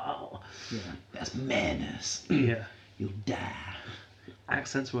the wall. Yeah. That's madness. Yeah. You'll die.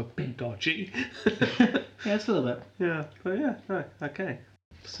 Accents were a bit dodgy. Yeah, it's a little bit. Yeah, but yeah, no, okay.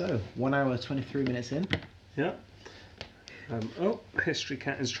 So, 1 hour 23 minutes in. Yeah. History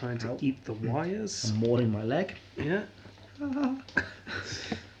Cat is trying to eat the wires. I'm mauling my leg. Yeah. No,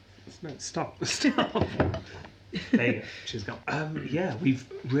 stop. There you go. She's gone. Yeah, we've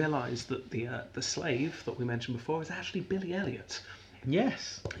realised that the slave that we mentioned before is actually Billy Elliot.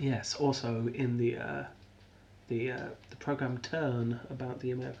 Yes. Yes. Also in the program Turn about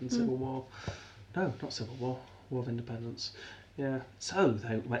the American Civil War. No, not Civil War. War of Independence. Yeah. So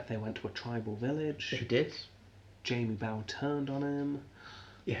they went to a tribal village. They did. Jamie Bell turned on him.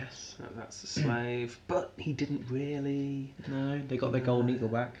 Yes. That's the slave, but he didn't really. No, they got their golden eagle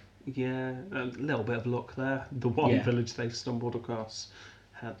back. Yeah, a little bit of luck there. The one Yeah. village they've stumbled across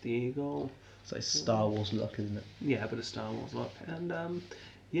had the eagle. It's like Star Wars luck, isn't it? Yeah, a bit of Star Wars luck. And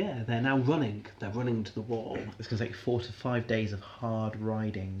yeah, they're now running. They're running to the wall. It's going to take 4 to 5 days of hard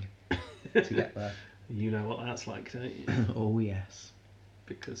riding to get there. You know what that's like, don't you? Oh, yes.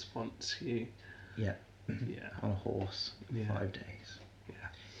 Because once you... Yeah. Yeah. On a horse. Yeah. 5 days. Yeah.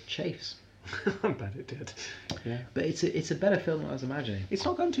 Chase. I bet it did. Yeah. But it's a better film than I was imagining. It's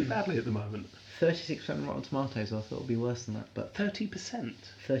not going too badly at the moment. 36% Rotten Tomatoes. I thought it would be worse than that, but 30%.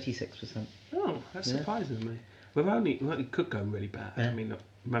 36%. Oh, that's Yeah. surprising me. It could go really bad. Yeah. I mean,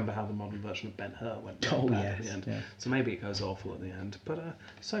 remember how the modern version of Ben-Hur went really Oh, bad at yes, the end. yeah. So maybe it goes awful at the end. But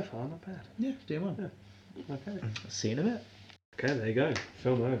so far, not bad. Yeah, doing well. Yeah. Okay. See you in a bit. Okay, there you go.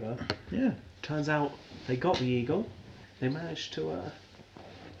 Film over. Yeah. Turns out they got the eagle. They managed to,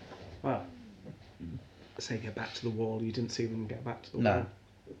 say get back to the wall. You didn't see them get back to the No. wall.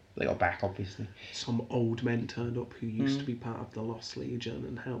 They got back, obviously. Some old men turned up who used to be part of the Lost Legion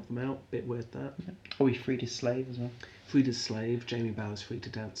and helped them out. Bit weird that. Oh, he freed his slave as well. Freed his slave. Jamie Bell is free to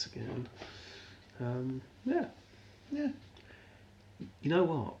dance again. Yeah. Yeah. You know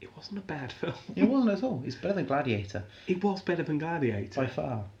what? It wasn't a bad film. It wasn't at all. It's better than Gladiator. It was better than Gladiator. By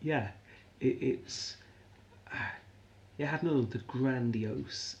far. Yeah. It's... It had none of the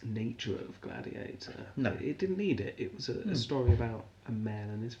grandiose nature of Gladiator. No. It didn't need it. It was a story about a man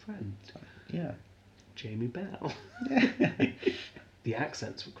and his friend. Yeah. Jamie Bell. Yeah. The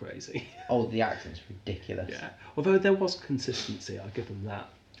accents were crazy. Oh, the accent's ridiculous. Yeah. Although there was consistency, I'll give them that.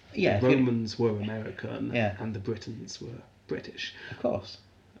 Yeah. The Romans were American Yeah. and the Britons were British, Of course.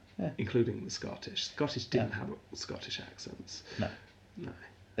 including the Scottish. Scottish didn't have Scottish accents. No. No.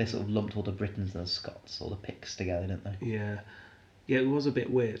 They sort of lumped all the Britons and the Scots, all the Picts together, didn't they? Yeah. Yeah, it was a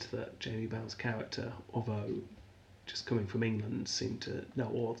bit weird that Jamie Bell's character, although just coming from England, seemed to know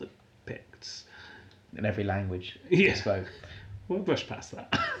all the Picts. In every language Yeah. they spoke. We'll brush past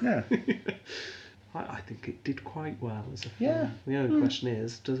that. Yeah. I think it did quite well as a film. Yeah. The only question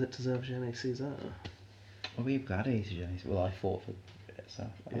is, does it deserve Gene Caesar? Well, we're Gladiator, Jenny. Well, I fought for it, so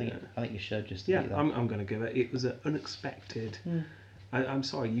I think you should just Yeah, do that. I'm going to give it. It was an unexpected. I'm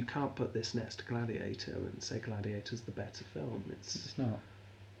sorry, you can't put this next to Gladiator and say Gladiator's the better film. It's not.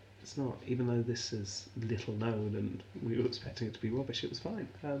 It's not. Even though this is little known and we were expecting it to be rubbish, it was fine.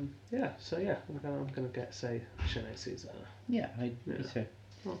 Yeah. So yeah, I'm going to say Gene Caesar. Yeah, me too.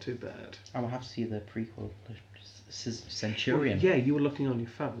 Not too bad. I will have to see the prequel, Centurion. Well, yeah, you were looking on your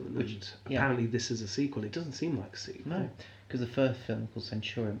phone, Which- and yeah. apparently this is a sequel. It doesn't seem like a sequel. No, because the first film called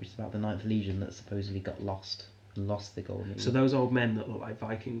Centurion, which is about the Ninth Legion that supposedly got lost the golden eagle. So those old men that look like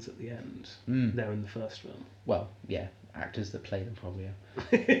Vikings at the end, they're in the first film. Well, yeah, actors that play them probably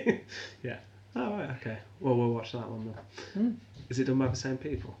are. Yeah. Oh, right, okay. Well, we'll watch that one then. Is it done by the same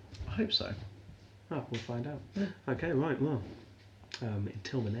people? I hope so. Oh, we'll find out. Yeah. Okay, right, well.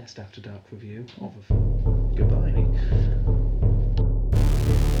 Until the next After Dark review of a film. Goodbye.